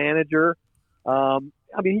game manager.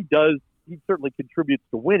 He does. He certainly contributes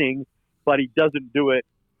to winning, but he doesn't do it.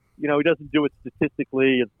 He doesn't do it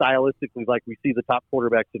statistically and stylistically like we see the top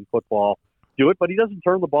quarterbacks in football do it. But he doesn't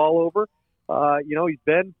turn the ball over. He's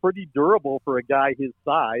been pretty durable for a guy his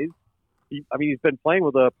size. He's been playing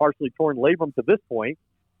with a partially torn labrum to this point.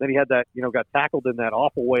 Then he had that, got tackled in that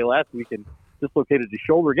awful way last week and dislocated his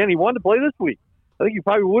shoulder again. He wanted to play this week. I think he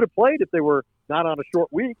probably would have played if they were not on a short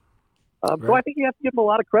week. So I think you have to give him a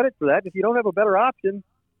lot of credit for that. If you don't have a better option,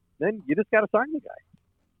 then you just got to sign the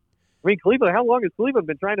guy. Cleveland, how long has Cleveland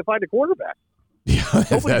been trying to find a quarterback? Yeah,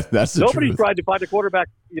 that's the nobody's truth. tried to find a quarterback,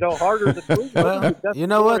 harder than Cleveland. Well, you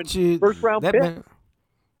know what? First round pick.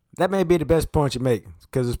 That may be the best point you make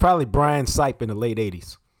because it's probably Brian Sipe in the late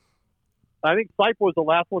 80s. I think Sipe was the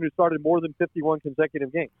last one who started more than 51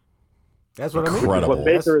 consecutive games. That's what I mean. Incredible. What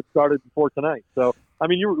Baker had started before tonight. So,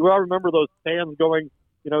 you all remember those fans going,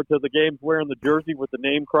 to the games wearing the jersey with the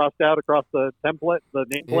name crossed out across the template, the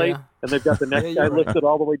nameplate, and they've got the next guy lifted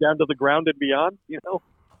all the way down to the ground and beyond,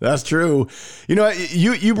 That's true.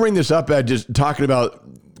 You bring this up, Ed, just talking about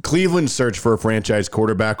Cleveland's search for a franchise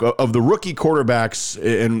quarterback. Of the rookie quarterbacks,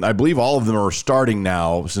 and I believe all of them are starting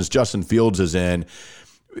now since Justin Fields is in,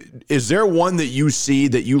 is there one that you see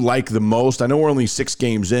that you like the most? I know we're only 6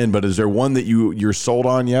 games in, but is there one that you're sold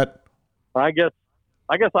on yet? I guess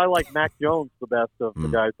I like Mac Jones the best of the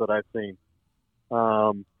guys that I've seen.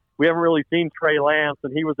 We haven't really seen Trey Lance,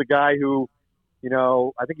 and he was a guy who,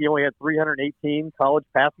 I think he only had 318 college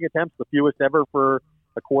passing attempts, the fewest ever for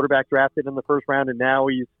a quarterback drafted in the first round. And now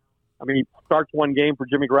he starts one game for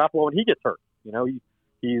Jimmy Garoppolo and he gets hurt.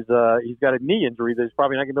 He's got a knee injury that he's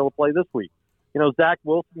probably not going to be able to play this week. Zach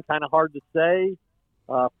Wilson, kind of hard to say,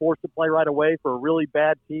 forced to play right away for a really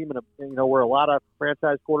bad team and where a lot of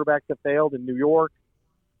franchise quarterbacks have failed in New York.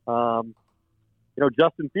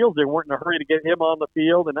 Justin Fields, they weren't in a hurry to get him on the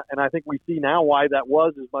field, and I think we see now why that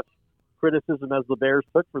was as much criticism as the Bears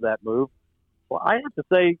took for that move. Well, I have to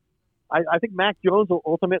say, I think Mac Jones will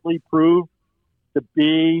ultimately prove to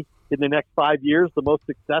be, in the next 5 years, the most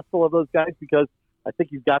successful of those guys because I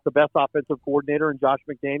think he's got the best offensive coordinator in Josh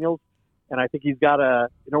McDaniels, and I think he's got an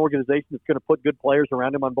organization that's going to put good players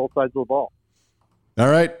around him on both sides of the ball. All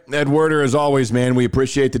right, Ed Werder, as always, man, we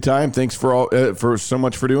appreciate the time. Thanks for so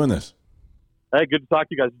much for doing this. Hey, good to talk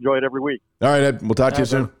to you guys. Enjoy it every week. All right, Ed, we'll talk to you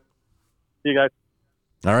soon. See you guys.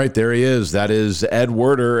 All right, there he is. That is Ed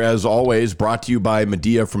Werder, as always, brought to you by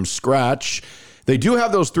Medea from Scratch. They do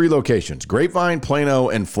have those 3 locations, Grapevine, Plano,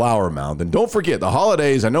 and Flower Mound. And don't forget, the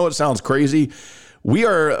holidays, I know it sounds crazy. We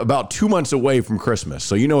are about 2 months away from Christmas,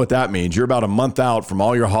 so you know what that means. You're about a month out from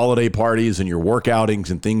all your holiday parties and your work outings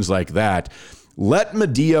and things like that. Let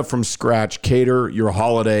Medea from Scratch cater your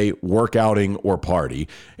holiday work outing or party.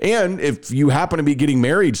 And if you happen to be getting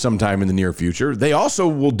married sometime in the near future, they also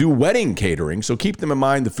will do wedding catering, so keep them in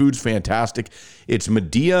mind. The food's fantastic. It's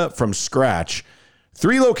Medea from Scratch.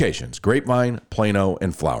 3 locations, Grapevine, Plano,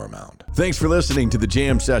 and Flower Mound. Thanks for listening to the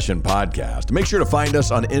Jam Session podcast. Make sure to find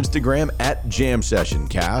us on Instagram at Jam Session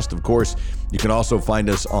Cast. Of course, you can also find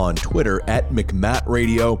us on Twitter at McMatt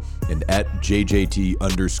Radio and at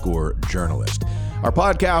JJT_journalist. Our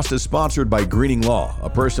podcast is sponsored by Greening Law, a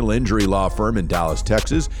personal injury law firm in Dallas,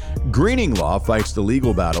 Texas. Greening Law fights the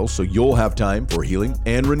legal battle so you'll have time for healing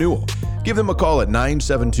and renewal. Give them a call at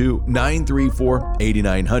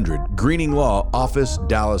 972-934-8900. Greening Law Office,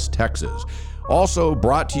 Dallas, Texas. Also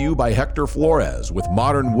brought to you by Hector Flores with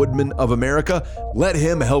Modern Woodmen of America. Let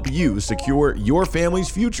him help you secure your family's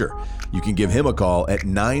future. You can give him a call at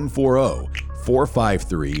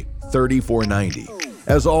 940-453-3490.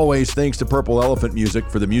 As always, thanks to Purple Elephant Music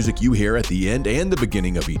for the music you hear at the end and the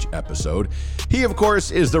beginning of each episode. He, of course,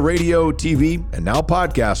 is the radio, TV, and now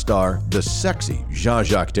podcast star, the sexy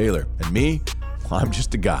Jean-Jacques Taylor. And me, I'm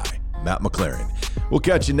just a guy, Matt McLaren. We'll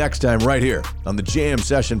catch you next time right here on the Jam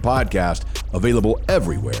Session Podcast, available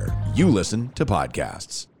everywhere you listen to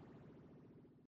podcasts.